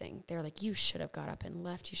Smith thing, they were like, you should have got up and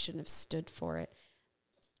left. You shouldn't have stood for it.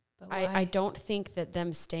 But I don't think that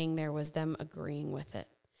them staying there was them agreeing with it.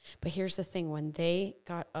 But here's the thing. When they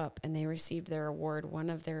got up and they received their award, one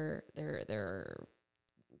of their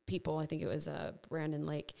people, I think it was Brandon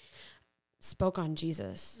Lake, spoke on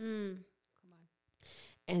Jesus. Come on.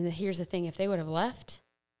 And here's the thing. If they would have left,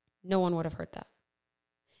 no one would have heard that.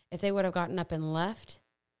 If they would have gotten up and left,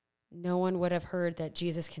 no one would have heard that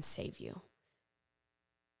Jesus can save you.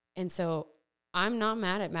 And so I'm not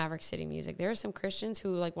mad at Maverick City Music. There are some Christians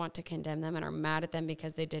who like want to condemn them and are mad at them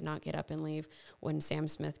because they did not get up and leave when Sam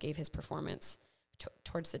Smith gave his performance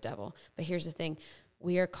towards the devil. But here's the thing.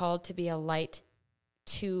 We are called to be a light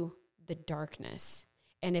to the darkness.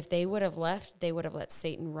 And if they would have left, they would have let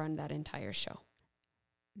Satan run that entire show.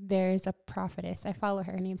 There's a prophetess. I follow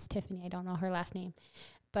her. Her name's Tiffany. I don't know her last name.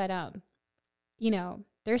 But, you know,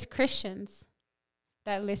 there's Christians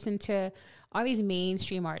that listen to all these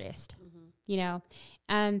mainstream artists, you know,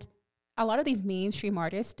 and a lot of these mainstream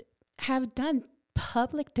artists have done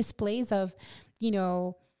public displays of, you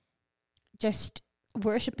know, just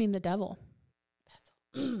worshiping the devil.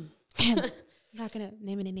 And I'm not going to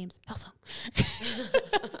name any names. Elsa.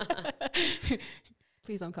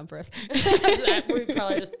 Please don't come for us. We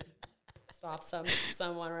probably just off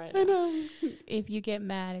someone right now. I know. If you get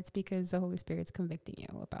mad, it's because the Holy Spirit's convicting you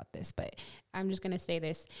about this. But I'm just going to say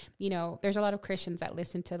this. You know, there's a lot of Christians that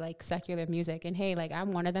listen to like secular music. And hey, like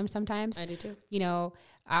I'm one of them sometimes. I do too. You know,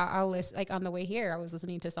 I'll listen, like on the way here, I was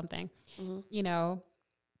listening to something, you know.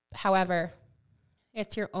 However,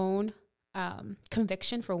 it's your own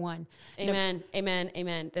conviction for one. Amen. Amen.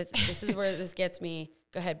 Amen. This is where this gets me.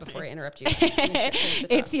 Go ahead before I interrupt you.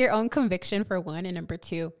 It's your own conviction for one. And number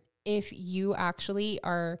two, if you actually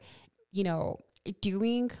are, you know,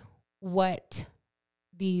 doing what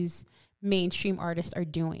these mainstream artists are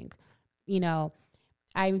doing, you know,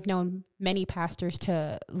 I've known many pastors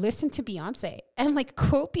to listen to Beyonce and like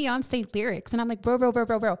quote Beyonce lyrics. And I'm like, bro, what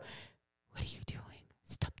are you doing?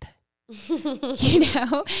 Stop that. You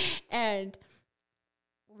know, and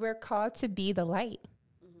we're called to be the light,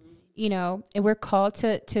 you know, and we're called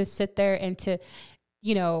to sit there and to,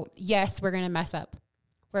 you know, yes, we're going to mess up.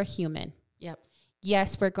 We're human. Yep.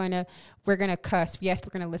 Yes, we're going to cuss. Yes,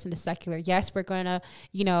 we're going to listen to secular. Yes, we're going to,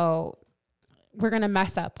 you know, we're going to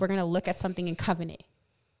mess up. We're going to look at something and covet it.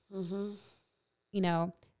 Mm-hmm. You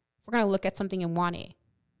know, we're going to look at something and want it.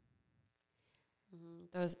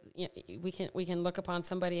 Those, we can look upon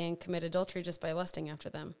somebody and commit adultery just by lusting after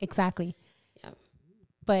them. Exactly. Yeah.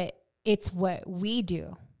 But it's what we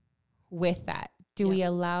do with that. Do we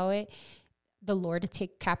allow the Lord to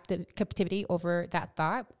take captivity over that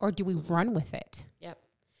thought, or do we run with it? Yep.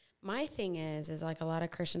 My thing is like a lot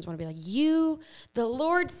of Christians want to be like, the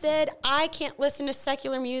Lord said I can't listen to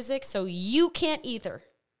secular music, so you can't either.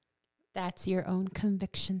 That's your own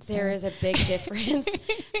conviction, sir. There is a big difference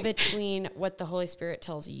between what the Holy Spirit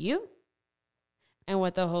tells you and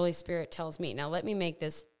what the Holy Spirit tells me. Now, let me make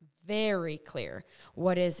this very clear.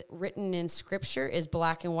 What is written in Scripture is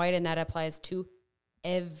black and white, and that applies to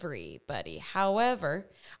everybody. However,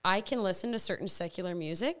 I can listen to certain secular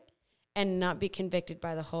music and not be convicted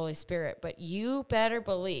by the Holy Spirit. But you better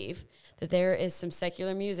believe that there is some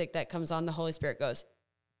secular music that comes on, the Holy Spirit goes,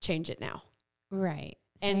 change it now. Right.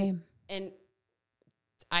 And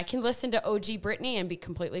I can listen to OG Britney and be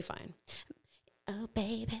completely fine. Oh,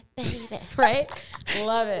 baby, baby. Right?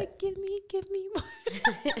 Love it. Like, give me more.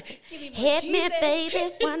 Give me more. Hit me,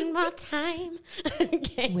 baby, one more time.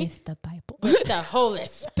 Okay. With the Bible. With the Holy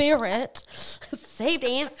Spirit. Saved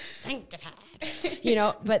and sanctified.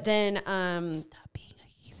 But then... Stop being a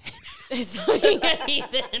heathen. Stop being a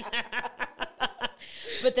heathen.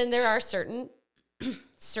 But then there are certain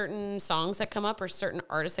songs that come up or certain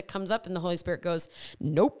artists that comes up and the Holy Spirit goes,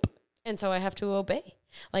 nope. And so I have to obey.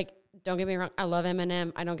 Like, don't get me wrong. I love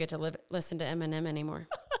Eminem. I don't get to listen to Eminem anymore.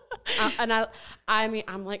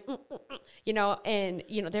 I'm like,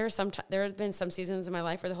 there have been some seasons in my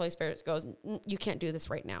life where the Holy Spirit goes, you can't do this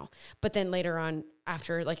right now. But then later on,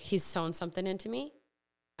 after like he's sown something into me,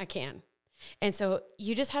 I can. And so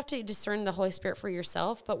you just have to discern the Holy Spirit for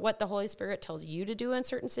yourself. But what the Holy Spirit tells you to do in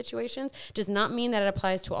certain situations does not mean that it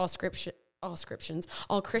applies to all Christians.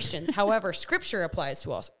 However, Scripture applies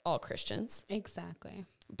to all Christians. Exactly.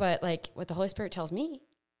 But like what the Holy Spirit tells me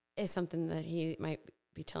is something that he might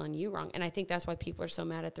be telling you wrong. And I think that's why people are so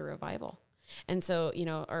mad at the revival. And so,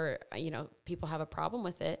 people have a problem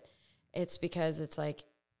with it. It's because it's like,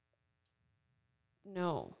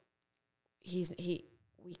 no,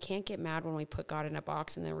 we can't get mad when we put God in a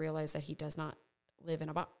box and then realize that he does not live in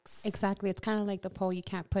a box. Exactly. It's kind of like the pole. You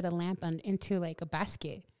can't put a lamp into like a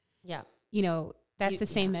basket. Yeah. That's the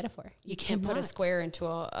same metaphor. You can't put a square into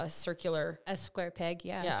a circular. A square peg.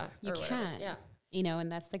 Yeah. Yeah. You can't. Yeah.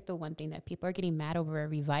 And that's like the one thing that people are getting mad over a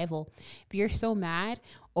revival. If you're so mad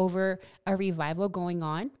over a revival going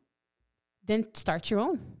on, then start your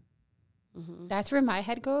own. Mm-hmm. That's where my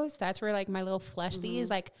head goes. That's where like my little fleshly is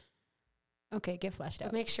like, okay, get fleshed out.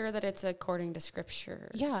 But make sure that it's according to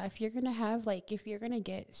Scripture. Yeah. If you're going to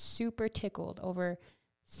get super tickled over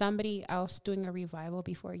somebody else doing a revival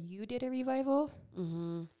before you did a revival,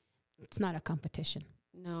 it's not a competition.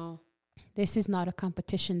 No. This is not a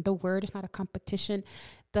competition. The word is not a competition.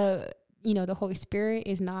 The Holy Spirit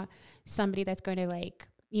is not somebody that's going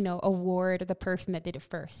to award the person that did it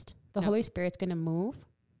first. The Holy Spirit's going to move.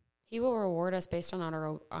 He will reward us based on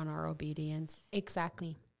our obedience.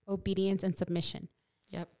 Exactly. Obedience and submission.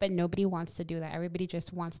 Yep. But nobody wants to do that. Everybody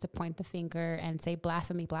just wants to point the finger and say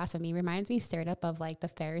blasphemy, blasphemy. Reminds me straight up of like the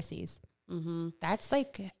Pharisees. Mm-hmm. That's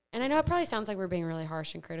like... And I know it probably sounds like we're being really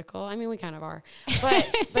harsh and critical. I mean, we kind of are.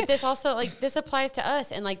 But this also, like, this applies to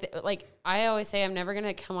us. And like I always say, I'm never going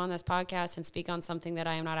to come on this podcast and speak on something that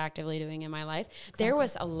I am not actively doing in my life. Exactly. There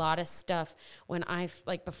was a lot of stuff when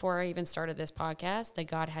before I even started this podcast that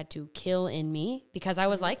God had to kill in me because I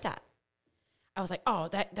was like that. I was like, oh,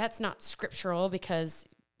 that's not scriptural because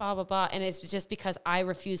blah, blah, blah. And it's just because I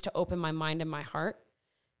refused to open my mind and my heart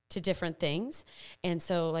to different things. And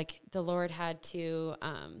so like the Lord had to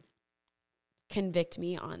convict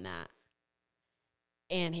me on that.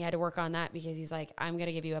 And he had to work on that because he's like, I'm going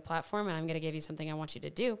to give you a platform and I'm going to give you something I want you to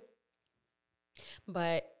do.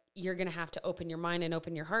 But you're going to have to open your mind and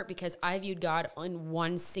open your heart because I viewed God in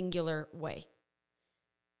one singular way.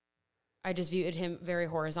 I just viewed him very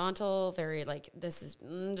horizontal, very like, this is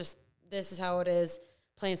how it is.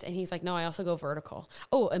 Plans, and he's like, no, I also go vertical.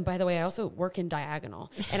 Oh, and by the way, I also work in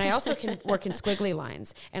diagonal, and I also can work in squiggly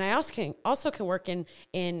lines, and I also can work in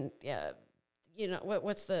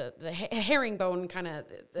what's the herringbone kind of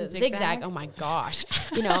the zigzag. Oh my gosh,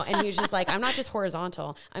 and he's just like, I'm not just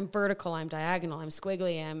horizontal, I'm vertical, I'm diagonal, I'm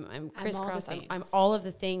squiggly, I'm crisscross, I'm all of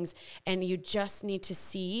the things, and you just need to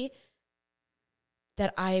see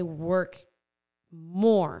that I work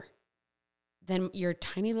more than your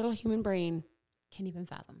tiny little human brain can even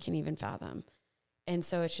fathom. And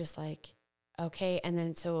so it's just like, Okay. And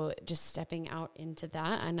then so just stepping out into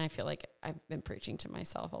that. And I feel like I've been preaching to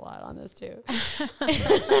myself a lot on this too.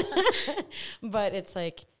 But it's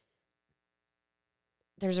like,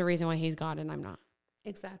 there's a reason why he's God and I'm not.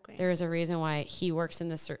 Exactly. There is a reason why he works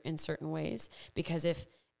in in certain ways, because if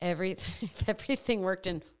everything worked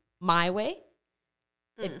in my way,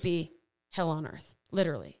 it'd be hell on earth.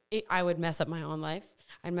 Literally. I would mess up my own life.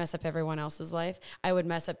 I'd mess up everyone else's life. I would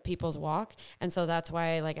mess up people's walk. And so that's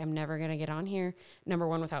why, like, I'm never going to get on here, number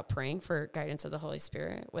one, without praying for guidance of the Holy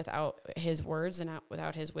Spirit, without his words and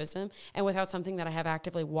without his wisdom, and without something that I have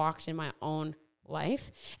actively walked in my own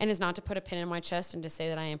life. And it's not to put a pin in my chest and to say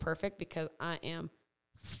that I am perfect, because I am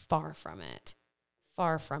far from it.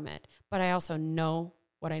 Far from it. But I also know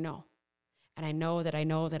what I know. And I know that I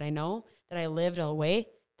know that I know that I lived a way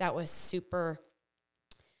that was super...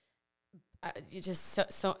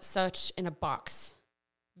 such in a box,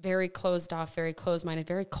 very closed off, very closed-minded,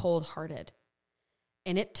 very cold-hearted.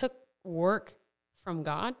 And it took work from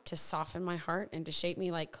God to soften my heart and to shape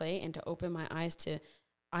me like clay and to open my eyes to,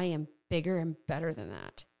 I am bigger and better than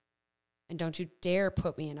that. And don't you dare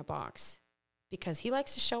put me in a box, because he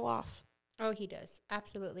likes to show off. Oh, he does.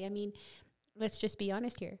 Absolutely. I mean, let's just be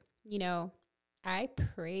honest here. You know, I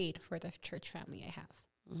prayed for the church family I have.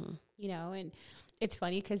 Mm-hmm. You know, and it's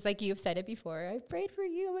funny because, like, you've said it before, I prayed for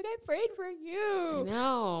you. Like, I prayed for you.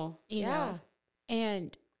 No. You know?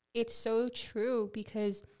 And it's so true,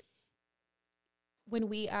 because when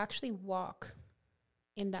we actually walk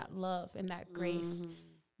in that love and that grace,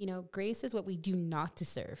 you know, grace is what we do not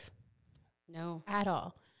deserve. No. At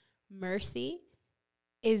all. Mercy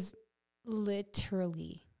is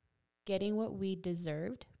literally getting what we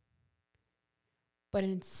deserved, but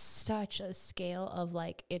in such a scale of,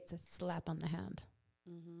 like, it's a slap on the hand.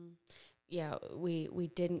 Mm-hmm. Yeah, we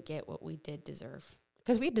didn't get what we did deserve.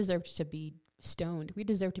 Because we deserved to be stoned. We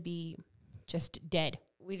deserved to be just dead.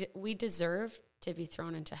 We deserve to be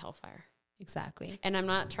thrown into hellfire. Exactly. And I'm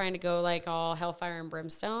not trying to go like all hellfire and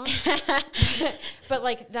brimstone, but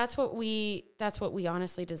like that's what we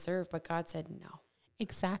honestly deserve. But God said no.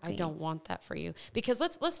 Exactly. I don't want that for you, because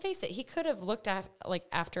let's face it. He could have looked at, like,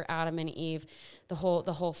 after Adam and Eve, the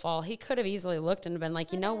whole fall. He could have easily looked and been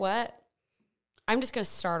like, you know what? I'm just going to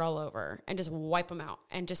start all over and just wipe them out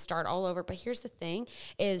and just start all over. But here's the thing: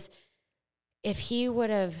 is if he would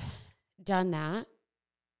have done that,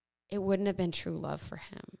 it wouldn't have been true love for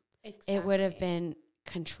him. Exactly. It would have been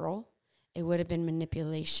control. It would have been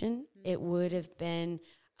manipulation. Mm-hmm. It would have been,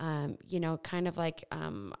 you know, kind of like,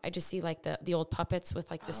 I just see like the old puppets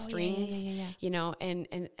with like the strings, you know, and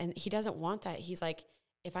he doesn't want that. He's like,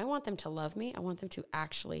 if I want them to love me, I want them to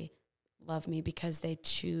actually love me because they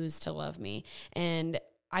choose to love me. And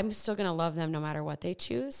I'm still going to love them no matter what they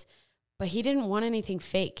choose. But he didn't want anything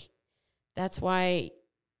fake. That's why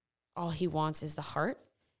all he wants is the heart.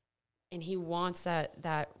 And he wants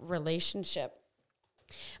that relationship.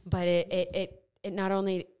 But it not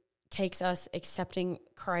only takes us accepting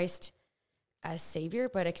Christ as Savior,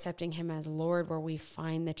 but accepting him as Lord, where we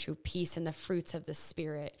find the true peace and the fruits of the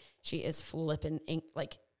Spirit. She is flipping,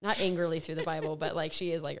 like, not angrily through the Bible, but like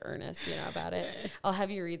she is like earnest, you know, about it. I'll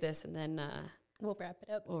have you read this and then we'll wrap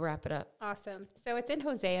it up. We'll wrap it up. Awesome. So it's in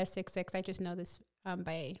Hosea 6:6. I just know this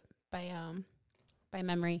by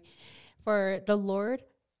memory. For the Lord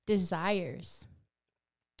desires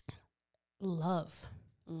love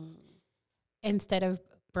instead of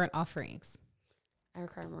burnt offerings. I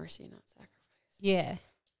require mercy, not sacrifice. Yeah.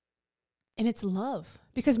 And it's love,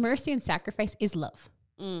 because mercy and sacrifice is love.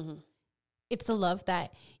 Mm-hmm. It's the love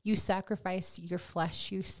that you sacrifice your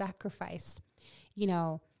flesh. You sacrifice, you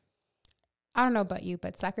know, I don't know about you,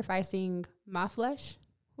 but sacrificing my flesh,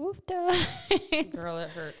 Girl, it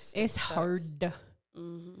hurts. It's hard.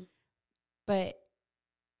 Mm-hmm. But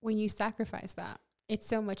when you sacrifice that, it's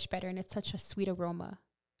so much better, and it's such a sweet aroma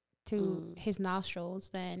to his nostrils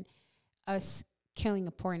than us killing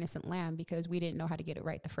a poor innocent lamb because we didn't know how to get it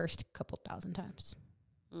right the first couple thousand times.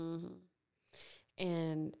 Mm-hmm.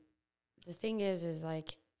 And the thing is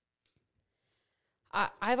like,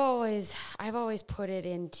 I've always put it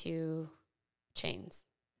into chains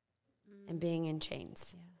and being in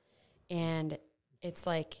chains. Yeah. And it's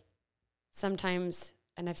like sometimes,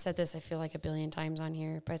 and I've said this, I feel like 1 billion times on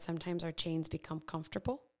here, but sometimes our chains become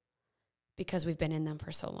comfortable because we've been in them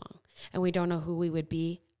for so long and we don't know who we would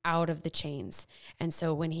be out of the chains. And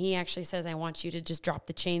so when he actually says, I want you to just drop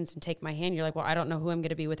the chains and take my hand, you're like, well, I don't know who I'm going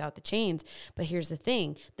to be without the chains. But here's the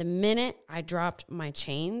thing. The minute I dropped my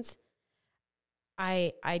chains,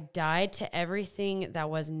 I died to everything that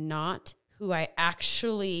was not who I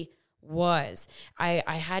actually was. I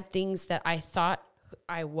had things that I thought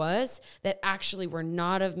I was that actually were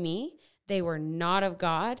not of me, They were not of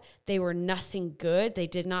God. They were nothing good. They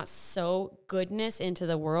did not sow goodness into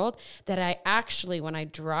the world. That I actually, when I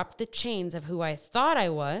dropped the chains of who I thought I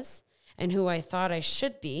was and who I thought I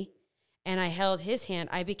should be, and I held his hand,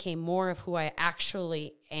 I became more of who I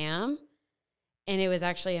actually am. And it was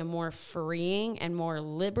actually a more freeing and more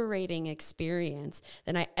liberating experience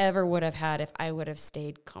than I ever would have had if I would have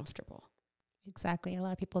stayed comfortable. Exactly. A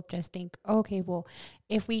lot of people just think, okay, well,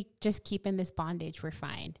 if we just keep in this bondage, we're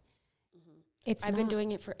fine. I've been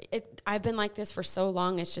doing it I've been like this for so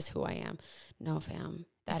long. It's just who I am. No, fam.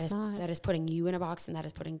 That is putting you in a box, and that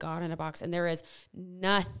is putting God in a box. And there is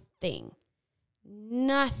nothing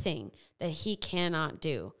that he cannot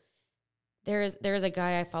do. There is a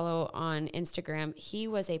guy I follow on Instagram. He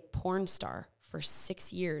was a porn star for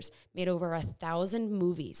 6 years, made over 1,000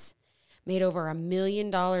 movies, made over $1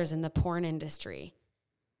 million in the porn industry.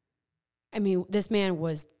 I mean, this man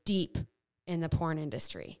was deep in the porn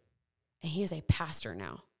industry, and he is a pastor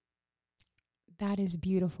now. That is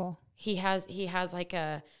beautiful. He has like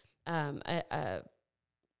a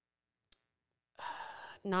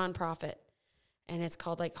nonprofit, and it's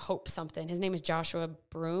called like Hope something. His name is Joshua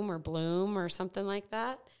Bloom or something like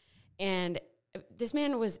that. And this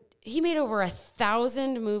man he made over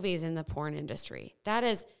 1,000 movies in the porn industry.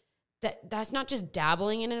 That's not just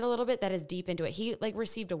dabbling in it a little bit. That is deep into it. He like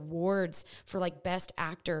received awards for like best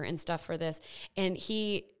actor and stuff for this. And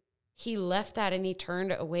he left that and he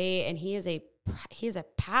turned away, and he is a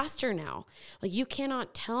pastor now. Like, you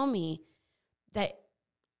cannot tell me that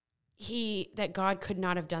God could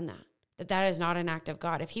not have done that. That is not an act of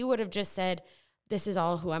God. If he would have just said, this is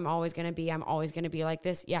all who I'm always going to be, I'm always going to be like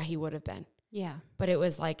this. Yeah, he would have been. Yeah. But it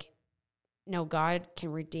was like, no, God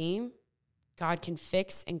can redeem, God can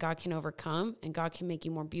fix, and God can overcome, and God can make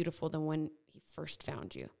you more beautiful than when he first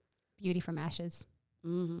found you. Beauty from ashes.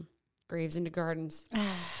 Mm-hmm. Graves into gardens.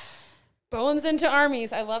 Bones into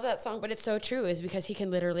armies. I love that song, but it's so true, is because he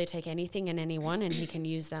can literally take anything and anyone, and he can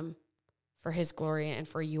use them for his glory and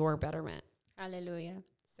for your betterment. Hallelujah.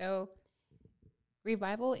 So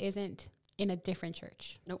revival isn't in a different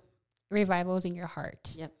church. Nope. Revival is in your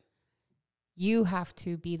heart. Yep. You have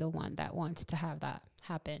to be the one that wants to have that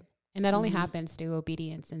happen. And that only happens through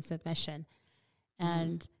obedience and submission.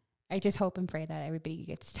 And I just hope and pray that everybody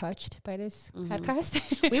gets touched by this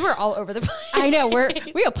podcast. We were all over the place. I know.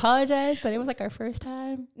 We apologize, but it was like our first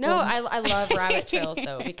time. No, I love rabbit trails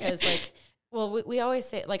though, because like, well, we always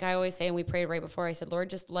say, like I always say, and we prayed right before, I said, Lord,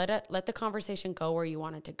 just let the conversation go where you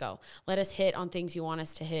want it to go. Let us hit on things you want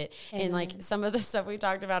us to hit. Amen. And like some of the stuff we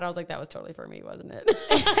talked about, I was like, that was totally for me, wasn't it?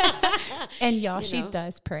 And y'all, she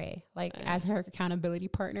does pray, like as her accountability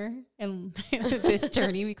partner in this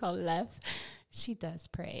journey we call life. She does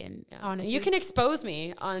pray, and honestly, you can expose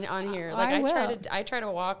me on here. Like I try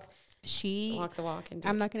to walk. Walk the walk. And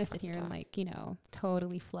I'm not going to sit here and like,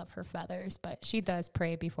 totally fluff her feathers, but she does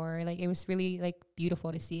pray before. Like, it was really like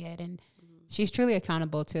beautiful to see it. And she's truly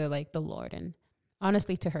accountable to like the Lord and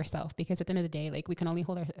honestly to herself, because at the end of the day, like we can only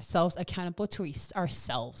hold ourselves accountable to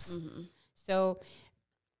ourselves. Mm-hmm. So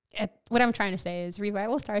what I'm trying to say is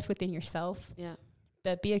revival starts within yourself. Yeah.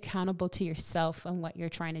 But be accountable to yourself and what you're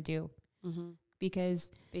trying to do. Mm-hmm. Because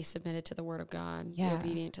be submitted to the word of God, be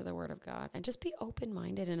obedient to the word of God, and just be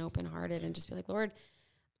open-minded and open-hearted, and just be like, Lord,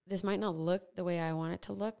 this might not look the way I want it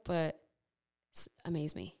to look, but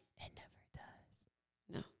amaze me. It never does.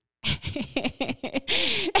 No.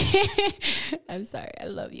 I'm sorry. I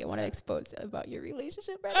love you. I want to expose about your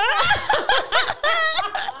relationship right now.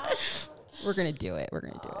 We're going to do it.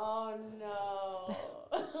 Oh, no.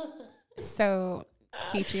 So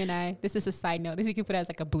Kitri and I, this is a side note. This you can put as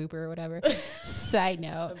like a blooper or whatever. Side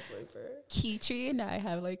note. Kitri and I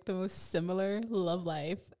have like the most similar love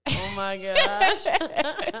life. Oh my gosh.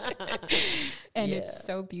 And it's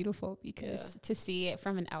so beautiful because to see it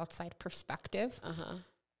from an outside perspective,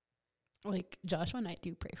 like Joshua and I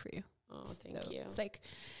do pray for you. Oh, thank you. It's like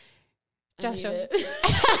Joshua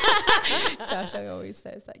always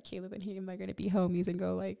says that Caleb and him are going to be homies and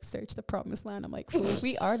go like search the promised land. I'm like, fools,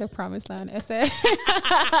 we are the promised land. I said,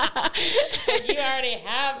 you already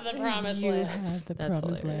have the promised land. You have the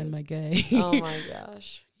promised land, my guy. Oh my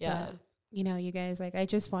gosh. Yeah. But, you guys, like, I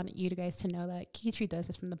just want you guys to know that Kitri does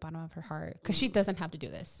this from the bottom of her heart, because she doesn't have to do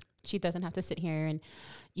this. She doesn't have to sit here and,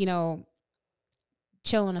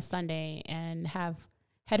 chill on a Sunday and have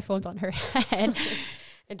headphones on her head.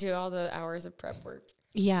 And do all the hours of prep work.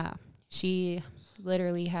 Yeah. She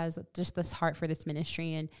literally has just this heart for this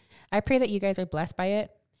ministry. And I pray that you guys are blessed by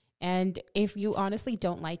it. And if you honestly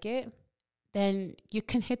don't like it, then you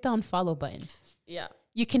can hit the unfollow button. Yeah.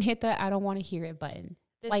 You can hit the I don't want to hear it button.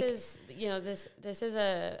 This is, this is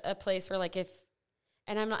a place where like if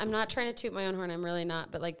and I'm not trying to toot my own horn. I'm really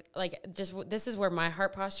not. But like just this is where my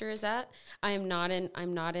heart posture is at. I'm not in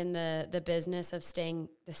the business of staying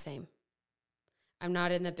the same. I'm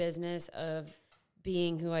not in the business of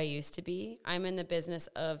being who I used to be. I'm in the business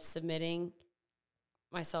of submitting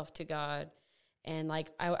myself to God. And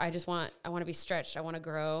like, I want to be stretched. I want to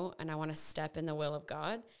grow, and I want to step in the will of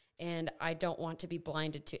God. And I don't want to be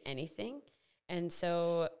blinded to anything. And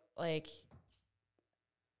so like,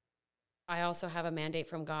 I also have a mandate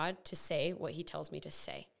from God to say what he tells me to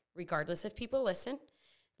say, regardless if people listen.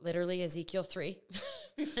 Literally Ezekiel 3.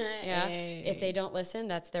 Yeah. Hey. If they don't listen,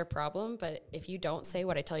 that's their problem. But if you don't say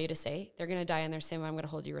what I tell you to say, they're going to die in their sin. I'm going to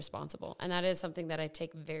hold you responsible. And that is something that I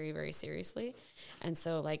take very, very seriously. And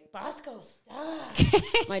so like, Bosco,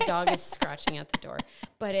 stop. My dog is scratching at the door.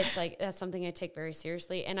 But it's like, that's something I take very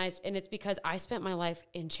seriously. And it's because I spent my life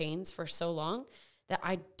in chains for so long that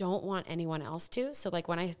I don't want anyone else to. So like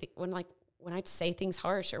when I say things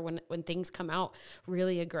harsh, or when things come out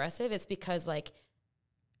really aggressive, it's because like,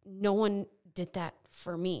 no one did that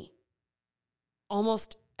for me.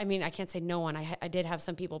 Almost, I mean, I can't say no one. I did have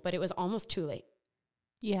some people, but it was almost too late.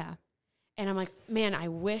 Yeah. And I'm like, man, I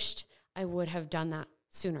wished I would have done that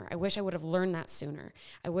sooner. I wish I would have learned that sooner.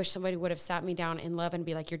 I wish somebody would have sat me down in love and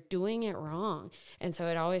be like, you're doing it wrong. And so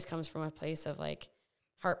it always comes from a place of like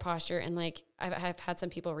heart posture. And like, I've had some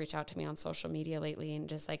people reach out to me on social media lately and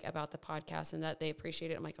just like about the podcast and that they appreciate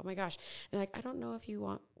it. I'm like, oh my gosh. And they're like, I don't know if you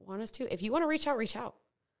want us to. If you want to reach out, reach out.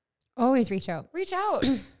 Always reach out. Reach out.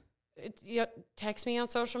 Text me on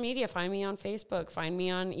social media. Find me on Facebook. Find me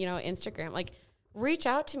on, Instagram. Like, reach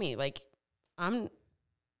out to me. Like,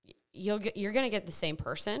 you're going to get the same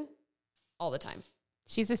person all the time.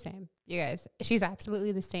 She's the same, you guys. She's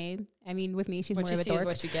absolutely the same. I mean, with me, she's more of a dork.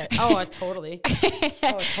 What you get. Oh, totally.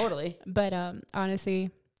 Totally. But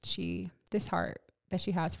honestly, this heart that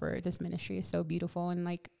she has for this ministry is so beautiful. And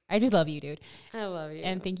like, I just love you, dude. I love you.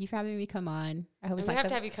 And thank you for having me come on. I hope it's you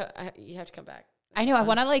have to come back. I know. Fun. I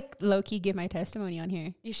want to like low key give my testimony on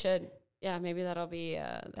here. You should. Yeah, maybe that'll be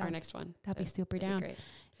our next one. That'd be super down. Be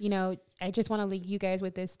great. I just want to leave you guys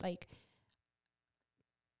with this. Like,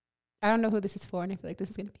 I don't know who this is for, and I feel like this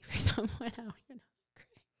is gonna be for someone out.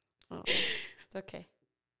 Oh, it's okay.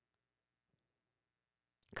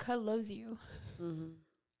 God loves you, mm-hmm.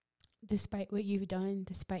 Despite what you've done,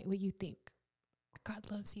 despite what you think.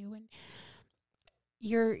 God loves you, and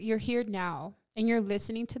you're here now, and you're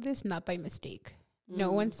listening to this not by mistake.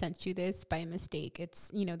 No one sent you this by mistake.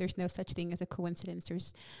 It's, there's no such thing as a coincidence.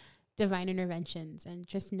 There's divine interventions, and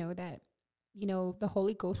just know that, the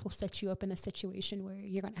Holy Ghost will set you up in a situation where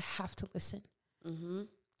you're going to have to listen. Mm-hmm.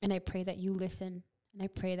 And I pray that you listen, and I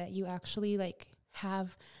pray that you actually like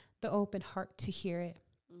have the open heart to hear it.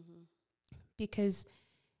 Mm-hmm. Because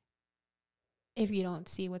if you don't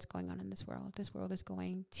see what's going on in this world is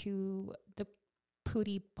going to the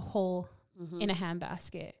pooty hole in a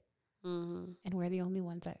handbasket. Mm-hmm. And we're the only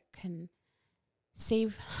ones that can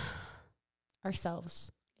save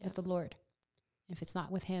ourselves with the Lord. If it's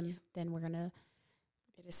not with him, then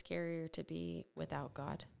it is scarier to be without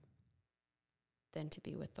God than to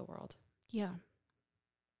be with the world. Yeah.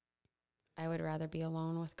 I would rather be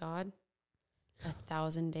alone with God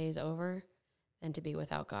 1,000 days over than to be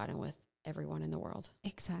without God and with everyone in the world.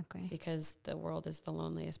 Exactly. Because the world is the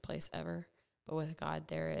loneliest place ever. But with God,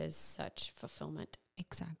 there is such fulfillment.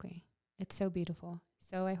 Exactly. It's so beautiful.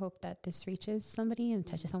 So I hope that this reaches somebody and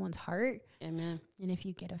touches someone's heart. Amen. And if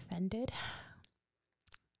you get offended,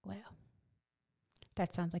 well,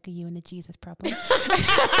 that sounds like a you and a Jesus problem.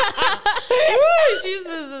 She's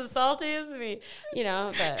as salty as me.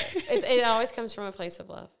 But it always comes from a place of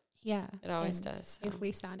love. Yeah. It always does. So. If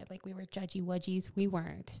we sounded like we were judgy wudgies, we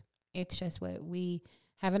weren't. It's just what we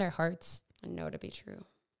have in our hearts. And know to be true.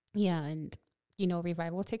 Yeah. And,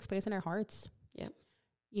 revival takes place in our hearts. Yep.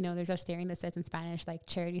 There's a saying that says in Spanish, like,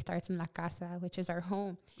 charity starts in la casa, which is our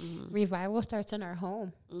home. Mm-hmm. Revival starts in our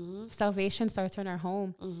home. Mm-hmm. Salvation starts in our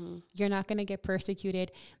home. Mm-hmm. You're not going to get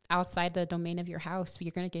persecuted outside the domain of your house.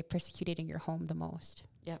 You're going to get persecuted in your home the most.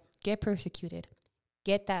 Yep. Get persecuted.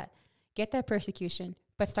 Get that persecution,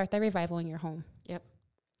 but start that revival in your home. Yep.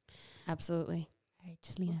 Absolutely. All right,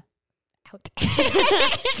 Jesslina, out.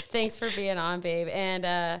 Thanks for being on, babe.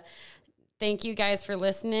 And thank you guys for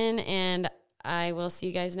listening, and I will see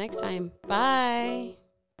you guys next time. Bye.